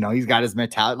he's got his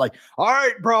mentality. Like, all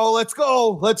right, bro, let's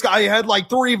go. I had like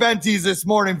 3 venties this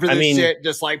morning for this shit.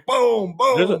 Just like boom,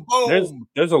 boom, boom.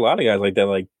 There's a lot of guys like that,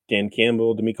 like Dan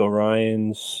Campbell, D'Amico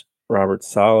Ryans, Robert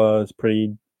Saleh is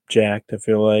pretty jacked, I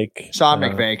feel like. Sean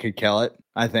McVay could kill it,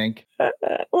 I think.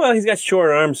 Well, he's got short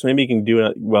arms, so maybe he can do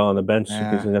it well on the bench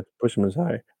because he have to push him as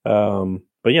high.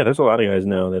 But yeah, there's a lot of guys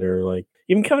now that are like,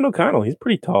 even Kevin O'Connell, he's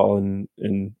pretty tall and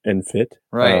fit.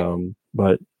 Right.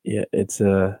 But yeah, it's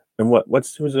and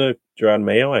who's Gerard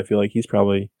Mayo? I feel like he's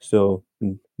probably still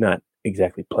not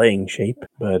exactly playing shape,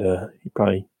 but he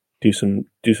probably do some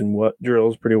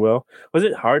drills pretty well. Was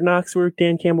it Hard Knocks where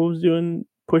Dan Campbell was doing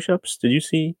push-ups? Did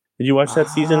you watch that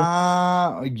season?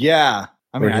 Yeah.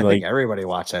 I mean, I think everybody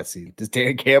watched that season. This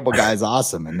Dan Campbell guy is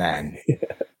awesome. And then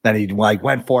he like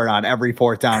went for it on every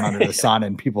 4th down under the sun.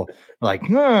 And people were like,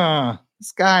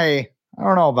 this guy, I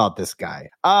don't know about this guy.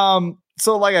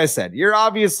 So like I said, you're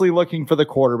obviously looking for the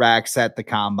quarterbacks at the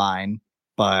combine,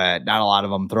 but not a lot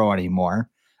of them throw anymore.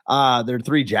 There are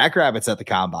 3 jackrabbits at the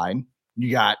combine.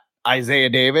 You got Isaiah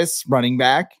Davis, running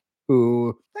back,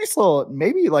 who nice little,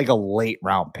 maybe like a late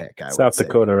round pick. South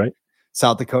Dakota, right?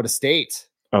 South Dakota State.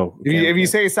 Oh, if you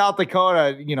say South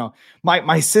Dakota,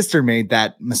 my sister made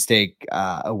that mistake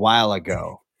a while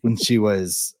ago when she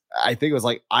was, I think it was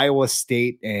like Iowa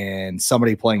State and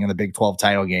somebody playing in the Big 12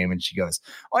 title game. And she goes,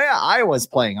 "Oh yeah, Iowa's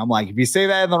playing." I'm like, if you say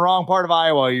that in the wrong part of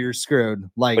Iowa, you're screwed.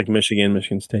 Like Michigan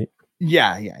State.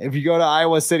 Yeah. If you go to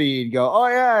Iowa City and go, "Oh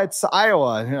yeah, it's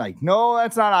Iowa." And you're like, "No,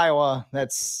 that's not Iowa.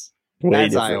 That's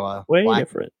Iowa. Way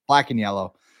different. Black and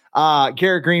yellow."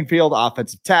 Garrett Greenfield,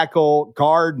 offensive tackle,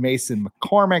 guard Mason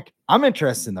McCormick. I'm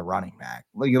interested in the running back.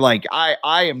 Like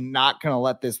I am not going to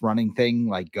let this running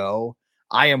thing go.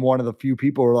 I am one of the few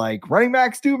people who are like, running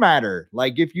backs do matter.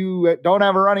 Like if you don't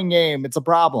have a running game, it's a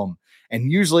problem.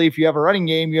 And usually if you have a running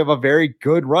game, you have a very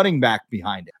good running back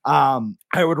behind it. I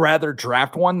would rather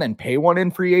draft one than pay one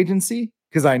in free agency,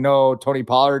 because I know Tony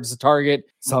Pollard's a target.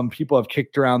 Some people have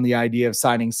kicked around the idea of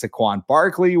signing Saquon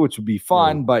Barkley, which would be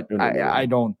fun, but I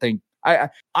don't think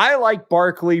I like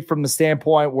Barkley from the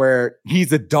standpoint where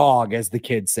he's a dog, as the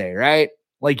kids say, right?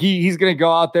 Like he's going to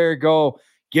go out there, go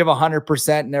give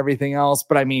 100% and everything else.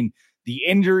 But I mean, the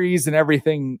injuries and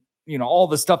everything, all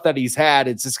the stuff that he's had,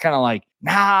 it's just kind of like,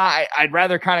 I'd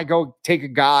rather kind of go take a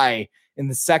guy in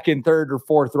the 2nd, 3rd,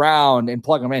 or 4th round and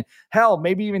plug him in. Hell,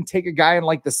 maybe even take a guy in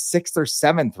like the 6th or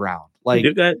 7th round. Like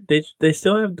they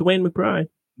still have Dwayne McBride.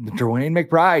 Dwayne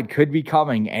McBride could be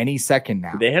coming any second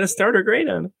now. They had a starter grade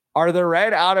on him. Are the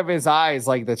red out of his eyes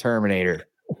like the Terminator?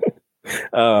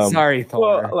 Sorry,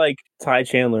 Thor. Well, like Ty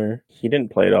Chandler, he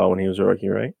didn't play at all when he was a rookie,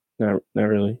 right? Not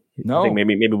really. No. I think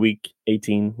maybe week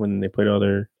 18 when they played all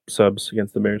their subs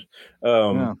against the Bears.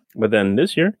 But then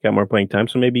this year got more playing time,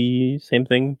 so maybe same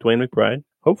thing, Dwayne McBride.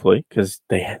 Hopefully, because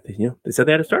they said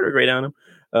they had a starter grade on him.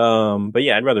 But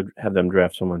yeah, I'd rather have them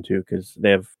draft someone too, because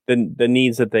they have the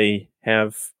needs that they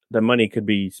have. The money could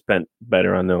be spent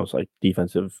better on those, like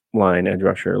defensive line, edge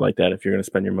rusher, like that. If you're going to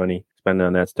spend your money, spend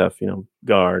on that stuff,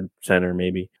 guard, center,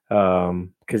 maybe.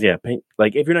 Because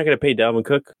if you're not going to pay Dalvin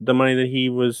Cook the money that he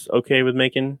was okay with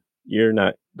making, they're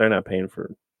not paying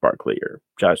for Barkley or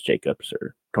Josh Jacobs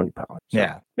or Tony Pollard. So,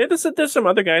 yeah. There's some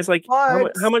other guys like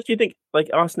how much do you think like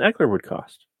Austin Eckler would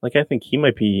cost? Like I think he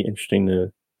might be interesting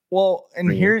to. Well, and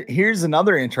here's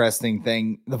another interesting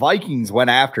thing. The Vikings went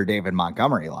after David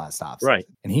Montgomery last offseason. Right.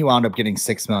 And he wound up getting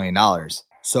 $6 million.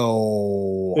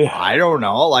 So I don't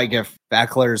know, like if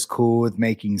Eckler's cool with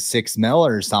making $6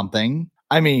 million or something.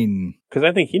 I mean, because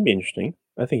I think he'd be interesting.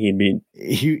 I think he would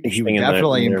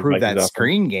definitely improve that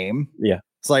screen game. Yeah.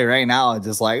 It's like right now, it's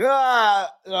just like,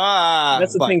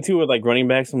 That's the thing too with like running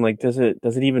backs. I'm like, does it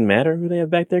even matter who they have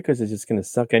back there? Because it's just going to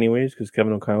suck anyways. Because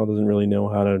Kevin O'Connell doesn't really know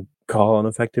how to call an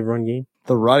effective run game.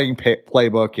 The running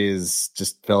playbook is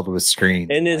just filled with screens.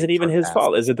 And is it even his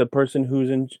fault? Is it the person who's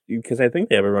in? Because I think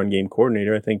they have a run game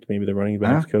coordinator. I think maybe the running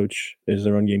backs coach is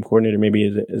the run game coordinator. Maybe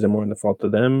is it more in the fault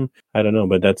of them? I don't know,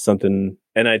 but that's something.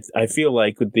 And I feel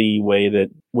like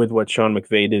with what Sean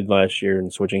McVay did last year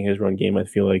and switching his run game, I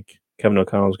feel like Kevin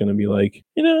O'Connell's going to be like,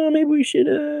 maybe we should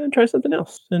try something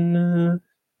else. And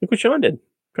look what Sean did.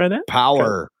 Try that.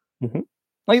 Power. Mm-hmm.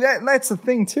 Like that's the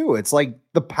thing too. It's like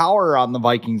the power on the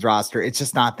Vikings roster. It's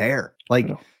just not there. Like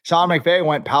Sean McVay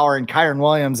went power, and Kyron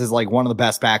Williams is like one of the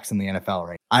best backs in the NFL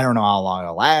right. I don't know how long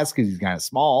it'll last because he's kind of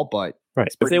small, but right.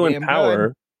 If they went power,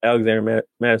 good. Alexander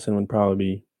Madison would probably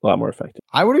be a lot more effective.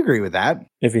 I would agree with that.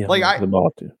 If he held the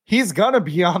ball too. He's gonna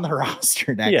be on the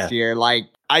roster next year. Like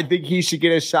I think he should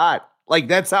get a shot. Like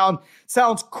that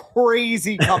sounds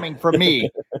crazy coming from me,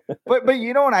 but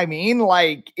you know what I mean.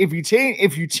 Like if you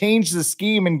change the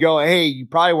scheme and go, hey, you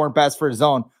probably weren't best for his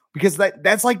zone, because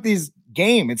that's like this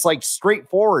game. It's like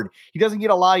straightforward. He doesn't get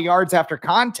a lot of yards after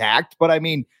contact, but I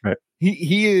mean,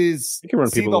 he can run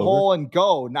see the over. Hole and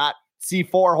go, not see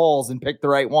 4 holes and pick the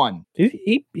right one.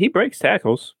 He breaks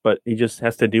tackles, but he just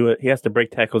has to do it. He has to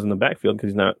break tackles in the backfield because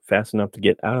he's not fast enough to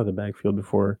get out of the backfield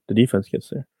before the defense gets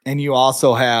there. And you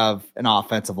also have an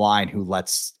offensive line who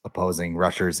lets opposing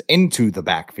rushers into the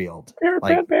backfield. Garrett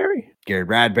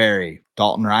Bradbury,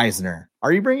 Dalton Reisner.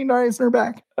 Are you bringing Reisner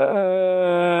back?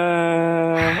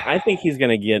 I think he's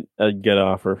going to get a good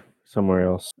offer somewhere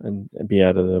else and be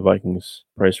out of the Vikings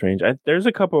price range. There's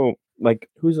a couple,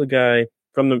 like, who's the guy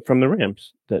from the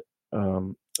Rams that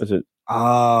is it?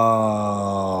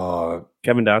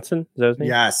 Kevin Dotson? Is that his name?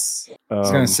 Yes. I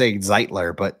was going to say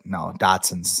Zeitler, but no,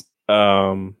 Dotson's.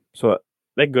 So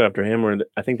they can go after him, or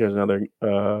I think there's another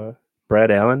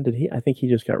Brad Allen. I think he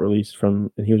just got released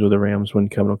and he was with the Rams when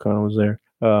Kevin O'Connell was there.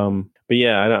 But But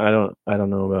yeah, I don't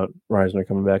know about Reisner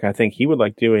coming back. I think he would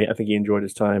like to. I think he enjoyed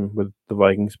his time with the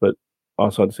Vikings, but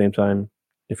also at the same time,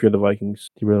 if you're the Vikings,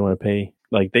 do you really want to pay?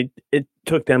 Like it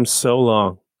took them so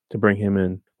long to bring him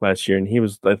in last year, and he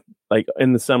was like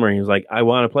in the summer, he was like, I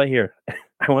want to play here,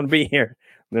 I want to be here.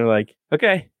 And they're like,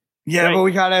 okay, yeah, great. but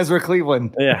we got Ezra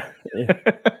Cleveland. Yeah,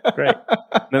 great.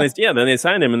 Then they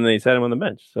signed him and they set him on the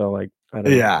bench. So like, I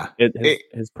don't know.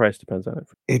 His price depends on it.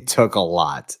 It took a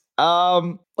lot.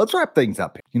 Let's wrap things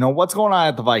up. What's going on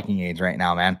at the Viking age right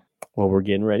now, man? Well, we're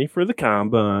getting ready for the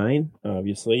combine.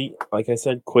 Obviously, like I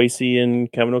said, Kwesi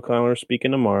and Kevin O'Connell are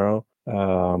speaking tomorrow.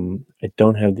 I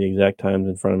don't have the exact times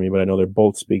in front of me, but I know they're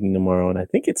both speaking tomorrow, and I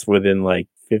think it's within like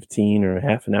 15 or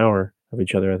half an hour of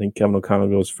each other. I think Kevin O'Connell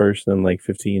goes first, then like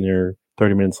 15 or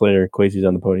 30 minutes later, Kwesi's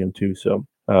on the podium too. So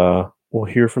we'll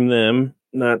hear from them.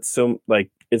 Not so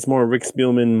like it's more Rick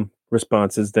Spielman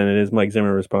responses than it is Mike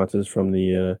Zimmer responses from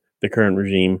the current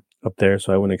regime up there.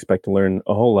 So I wouldn't expect to learn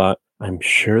a whole lot. I'm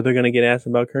sure they're going to get asked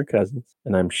about Kirk Cousins,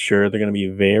 and I'm sure they're going to be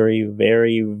very,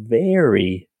 very,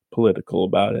 very political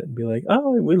about it and be like,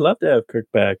 oh, we'd love to have Kirk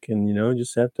back, and we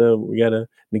got to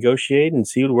negotiate and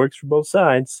see what works for both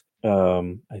sides.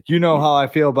 How I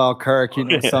feel about Kirk.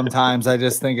 Sometimes I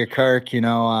just think of Kirk,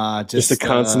 just a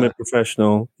consummate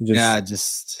professional. He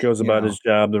just goes about his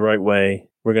job the right way.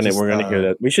 We're gonna hear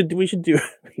that. We should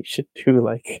do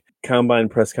like combine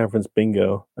press conference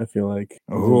bingo. I feel like.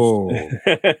 Oh.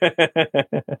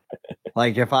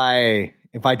 Like if I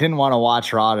didn't want to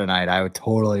watch Raw tonight, I would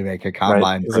totally make a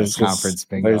combine press conference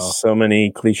bingo. There's so many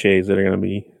cliches that are going to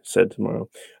be said tomorrow.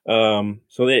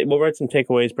 So we'll write some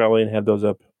takeaways probably and have those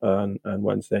up on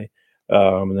Wednesday.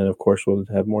 And then of course we'll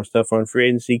have more stuff on free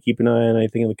agency. Keep an eye on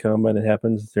anything in the combine that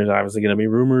happens. There's obviously going to be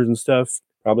rumors and stuff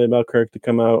probably about Kirk to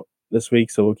come out this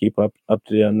week, so we'll keep up to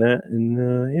date on that, and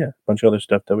a bunch of other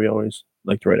stuff that we always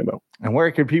like to write about. And where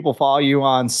can people follow you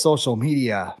on social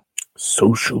media?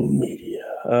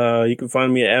 You can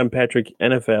find me at Adam Patrick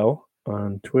NFL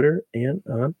on Twitter and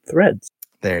on Threads.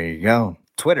 There you go.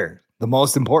 Twitter, the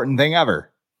most important thing ever,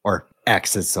 or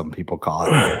X as some people call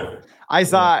it. I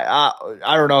saw,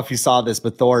 I don't know if you saw this,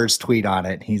 but Thor's tweet on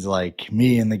it. He's like,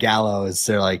 me and the gallows,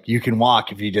 they're like, you can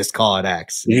walk if you just call it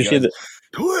X. Did you see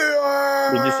Twitter?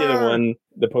 Did you see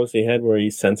the post he had where he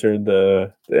censored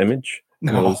the image?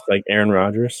 No. It was like Aaron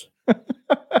Rodgers.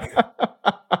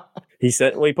 He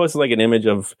posted like an image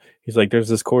of, he's like, there's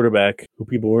this quarterback who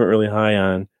people weren't really high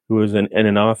on, who was in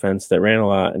an offense that ran a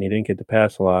lot and he didn't get to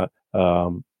pass a lot.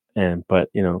 But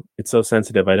it's so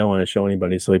sensitive. I don't want to show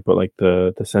anybody. So he put like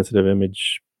the sensitive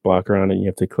image blocker on it. And you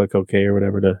have to click OK or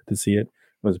whatever to see it.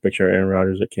 It was a picture of Aaron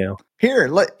Rodgers at Cal. Here,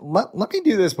 let me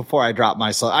do this before I drop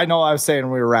myself. I know I was saying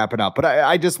we were wrapping up, but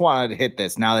I just wanted to hit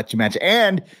this now that you mentioned.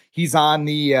 And he's on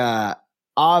the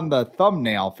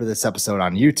thumbnail for this episode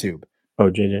on YouTube. Oh,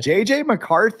 JJ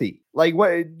McCarthy. Like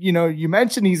what, you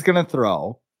mentioned he's going to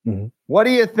throw. Mm-hmm. What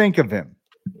do you think of him?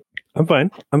 I'm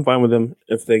fine with him.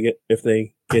 If they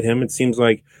get him, it seems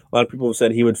like a lot of people have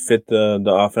said he would fit the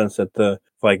offense that the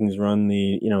Vikings run,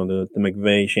 the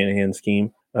McVay Shanahan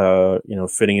scheme.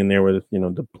 Fitting in there with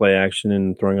the play action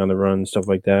and throwing on the run and stuff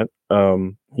like that.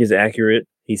 He's accurate.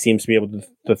 He seems to be able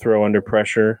to throw under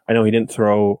pressure. I know he didn't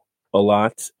throw a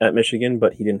lot at Michigan,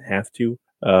 but he didn't have to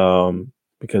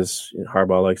because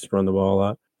Harbaugh likes to run the ball a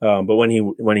lot. But when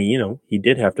he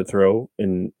did have to throw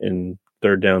in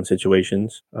third down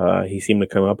situations, he seemed to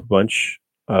come up a bunch.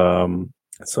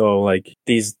 So like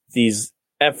these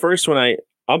at first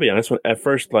I'll be honest,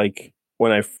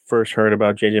 when I first heard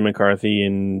about JJ McCarthy,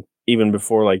 and even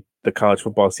before like the college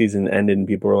football season ended and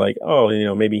people were like,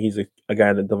 oh, maybe he's a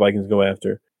guy that the Vikings go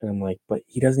after. And I'm like, but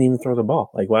he doesn't even throw the ball.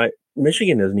 Like, why?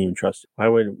 Michigan doesn't even trust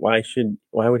him.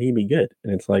 Why would he be good?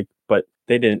 And it's like, but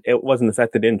they didn't, it wasn't the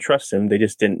fact they didn't trust him. They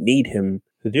just didn't need him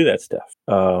to do that stuff.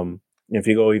 If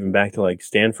you go even back to like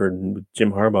Stanford and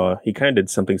Jim Harbaugh, he kind of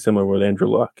did something similar with Andrew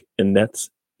Luck. And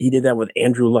he did that with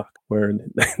Andrew Luck, where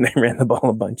they ran the ball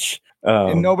a bunch.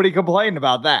 And nobody complained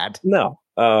about that. No.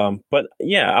 But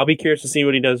yeah, I'll be curious to see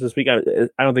what he does this week. I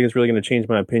don't think it's really going to change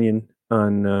my opinion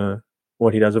on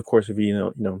what he does. Of course, if he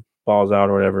balls out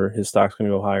or whatever, his stock's going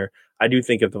to go higher. I do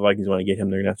think if the Vikings want to get him,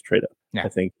 they're going to have to trade up. Yeah. I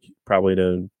think probably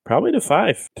to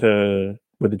 5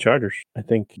 with the Chargers. I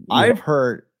think I have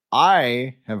heard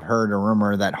a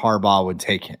rumor that Harbaugh would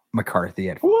take McCarthy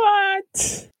at 5.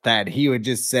 What? That he would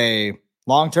just say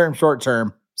long term, short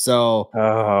term. So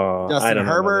Justin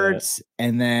Herbert,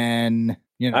 and then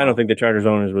I don't think the Chargers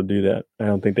owners would do that. I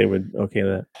don't think they would okay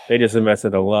that. They just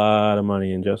invested a lot of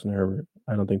money in Justin Herbert.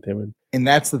 I don't think they would. And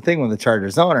that's the thing with the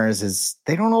Chargers owners is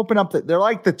they don't open up they're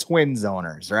like the Twins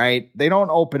owners, right? They don't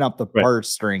open up the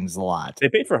purse strings a lot. They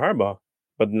paid for Harbaugh,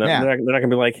 But they're not going to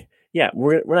be like, yeah,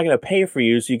 we're not going to pay for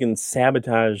you so you can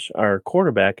sabotage our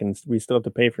quarterback and we still have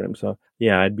to pay for him. So,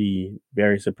 yeah, I'd be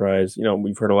very surprised.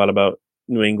 We've heard a lot about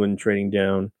New England trading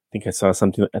down. I think I saw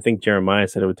something. I think Jeremiah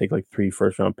said it would take like 3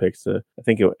 first-round picks. I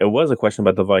think it was a question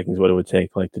about the Vikings, what it would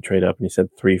take like to trade up. And he said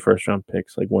 3 first-round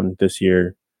picks, like one this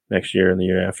year, next year, and the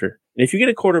year after. And if you get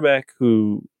a quarterback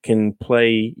who can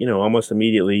play, almost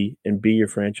immediately and be your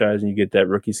franchise and you get that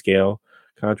rookie scale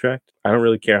contract, I don't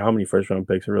really care how many first round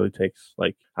picks it really takes.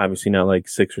 Like obviously not like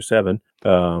 6 or 7.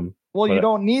 Well, you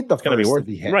don't need the first to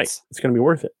be hits. Right. It's going to be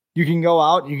worth it. You can go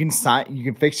out, you can sign, you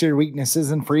can fix your weaknesses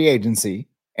in free agency,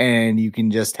 and you can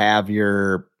just have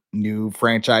your new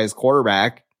franchise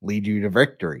quarterback lead you to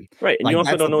victory. Right. And you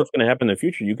also don't know what's going to happen in the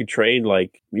future. You could trade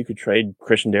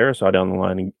Christian Darrisaw down the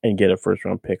line and get a first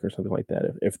round pick or something like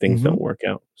that if things don't work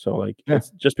out. So it's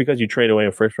just because you trade away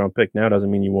a first round pick now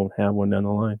doesn't mean you won't have one down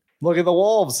the line. Look at the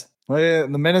Wolves. The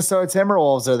Minnesota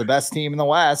Timberwolves are the best team in the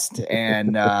West,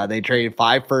 and they traded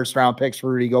 5 first-round picks for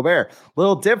Rudy Gobert. A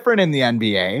little different in the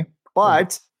NBA,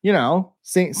 but,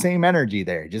 same energy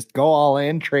there. Just go all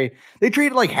in, trade. They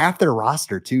traded like half their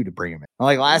roster, too, to bring him in.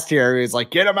 Like last year, it was like,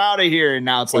 get him out of here, and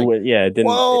now it's like, it didn't,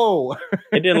 whoa.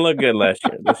 It didn't look good last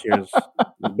year. This year's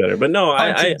better. But no,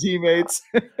 teammates.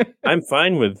 I'm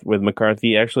fine with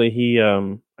McCarthy. Actually,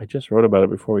 I just wrote about it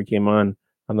before we came on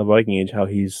the Viking Age, how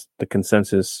he's the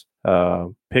consensus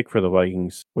pick for the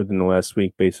Vikings within the last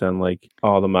week based on like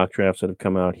all the mock drafts that have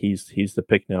come out. He's the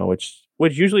pick now, which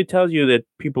usually tells you that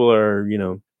people are,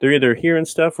 they're either hearing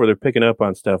stuff or they're picking up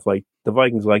on stuff. Like the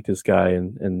Vikings like this guy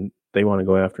and they want to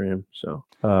go after him. So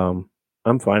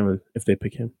I'm fine with if they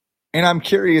pick him. And I'm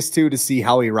curious, too, to see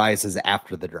how he rises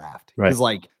after the draft. Because,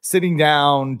 like, sitting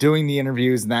down, doing the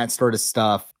interviews and that sort of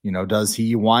stuff, does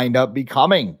he wind up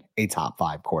becoming a top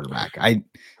 5 quarterback? I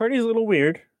heard he's a little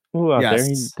weird. A little out there.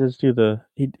 He does do didn't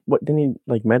he,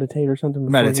 like, meditate or something?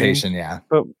 Meditation, yeah.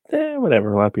 But,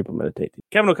 whatever. A lot of people meditate.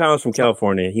 Kevin O'Connell's from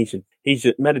California. He should,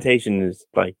 meditation is,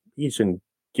 like, he shouldn't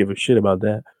give a shit about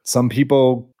that. Some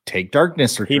people take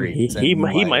darkness retreats. He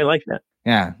might like that.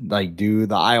 Yeah, like do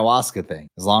the ayahuasca thing.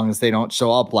 As long as they don't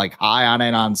show up like high on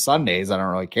it on Sundays, I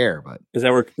don't really care. But is that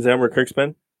where Kirk's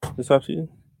been this offseason?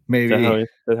 Maybe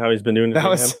that's how he's been doing it.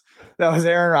 That was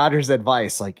Aaron Rodgers'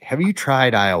 advice. Like, have you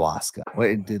tried ayahuasca?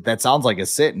 Wait, that sounds like a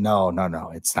sit. No,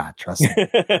 it's not. Trust me.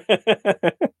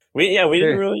 We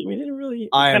didn't really. We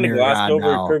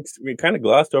kind of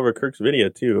glossed over Kirk's video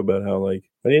too about how like,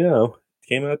 what do you know? It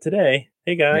came out today.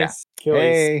 Hey guys,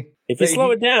 hey. If you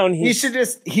slow it down, he should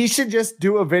just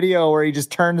do a video where he just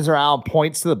turns around,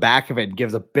 points to the back of it, and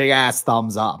gives a big ass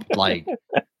thumbs up. Like,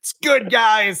 it's good,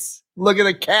 guys. Look at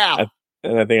the cap.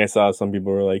 And I think I saw some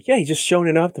people were like, yeah, he's just showing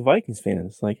it off to Vikings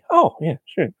fans. Like, oh yeah,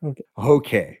 sure.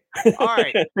 Okay. All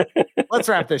right. Let's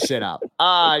wrap this shit up.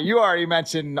 You already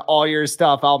mentioned all your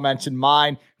stuff. I'll mention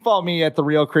mine. Follow me at The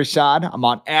Real Chris Shad. I'm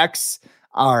on X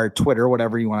or Twitter,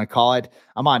 whatever you want to call it.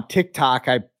 I'm on TikTok.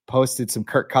 I posted some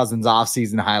Kirk Cousins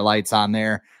offseason highlights on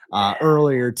there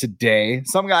earlier today.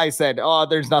 Some guy said, oh,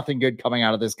 there's nothing good coming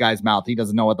out of this guy's mouth. He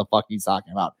doesn't know what the fuck he's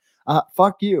talking about.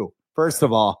 Fuck you, first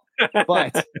of all.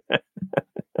 But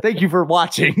thank you for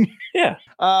watching. Yeah.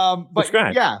 But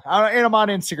subscribe. Yeah, and I'm on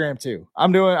Instagram too.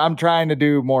 I'm trying to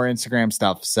do more Instagram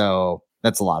stuff. So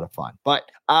that's a lot of fun. But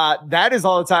that is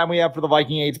all the time we have for the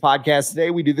Viking Age podcast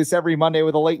today. We do this every Monday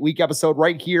with a late week episode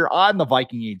right here on the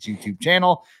Viking Age YouTube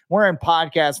channel. We're in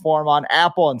podcast form on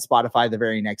Apple and Spotify the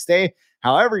very next day.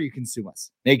 However you consume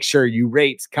us, make sure you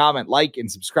rate, comment, like, and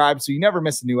subscribe so you never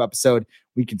miss a new episode.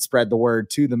 We can spread the word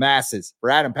to the masses. For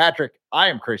Adam Patrick, I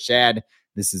am Chris Shad.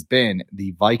 This has been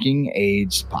the Viking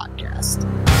Age podcast.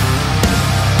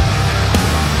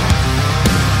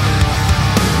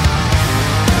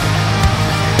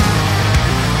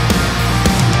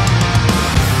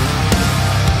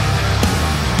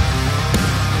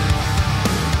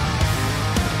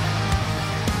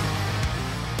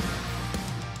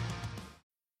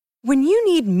 When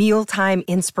you need mealtime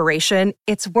inspiration,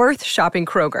 it's worth shopping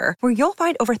Kroger, where you'll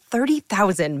find over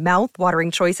 30,000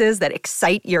 mouth-watering choices that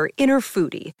excite your inner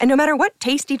foodie. And no matter what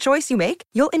tasty choice you make,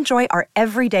 you'll enjoy our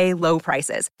everyday low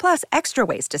prices, plus extra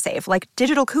ways to save, like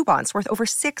digital coupons worth over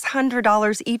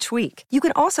 $600 each week. You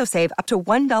can also save up to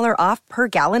 $1 off per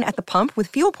gallon at the pump with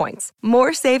fuel points.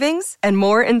 More savings and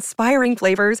more inspiring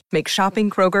flavors make shopping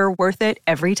Kroger worth it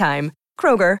every time.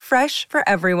 Kroger, fresh for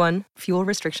everyone. Fuel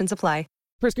restrictions apply.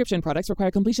 Prescription products require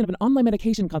completion of an online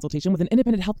medication consultation with an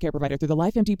independent healthcare provider through the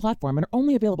LifeMD platform and are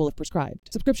only available if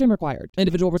prescribed. Subscription required.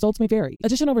 Individual results may vary.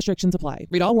 Additional restrictions apply.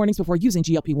 Read all warnings before using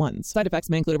GLP-1s. Side effects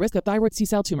may include a risk of thyroid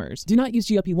C-cell tumors. Do not use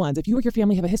GLP-1s if you or your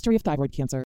family have a history of thyroid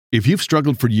cancer. If you've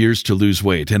struggled for years to lose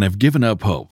weight and have given up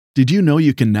hope, Did you know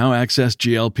you can now access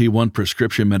GLP-1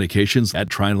 prescription medications at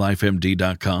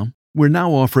TryLifeMD.com? We're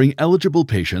now offering eligible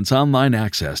patients online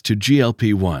access to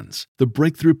GLP-1s, the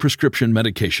breakthrough prescription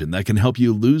medication that can help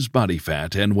you lose body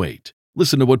fat and weight.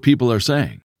 Listen to what people are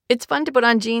saying. It's fun to put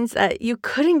on jeans that you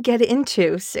couldn't get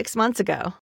into 6 months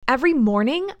ago. Every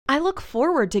morning, I look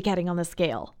forward to getting on the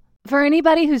scale. For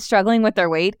anybody who's struggling with their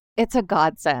weight, it's a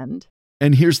godsend.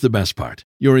 And here's the best part.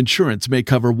 Your insurance may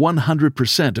cover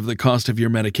 100% of the cost of your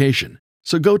medication.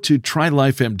 So go to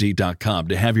TryLifeMD.com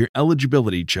to have your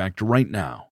eligibility checked right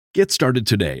now. Get started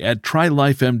today at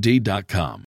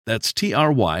TryLifeMD.com. That's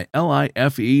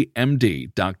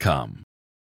TryLifeMD.com.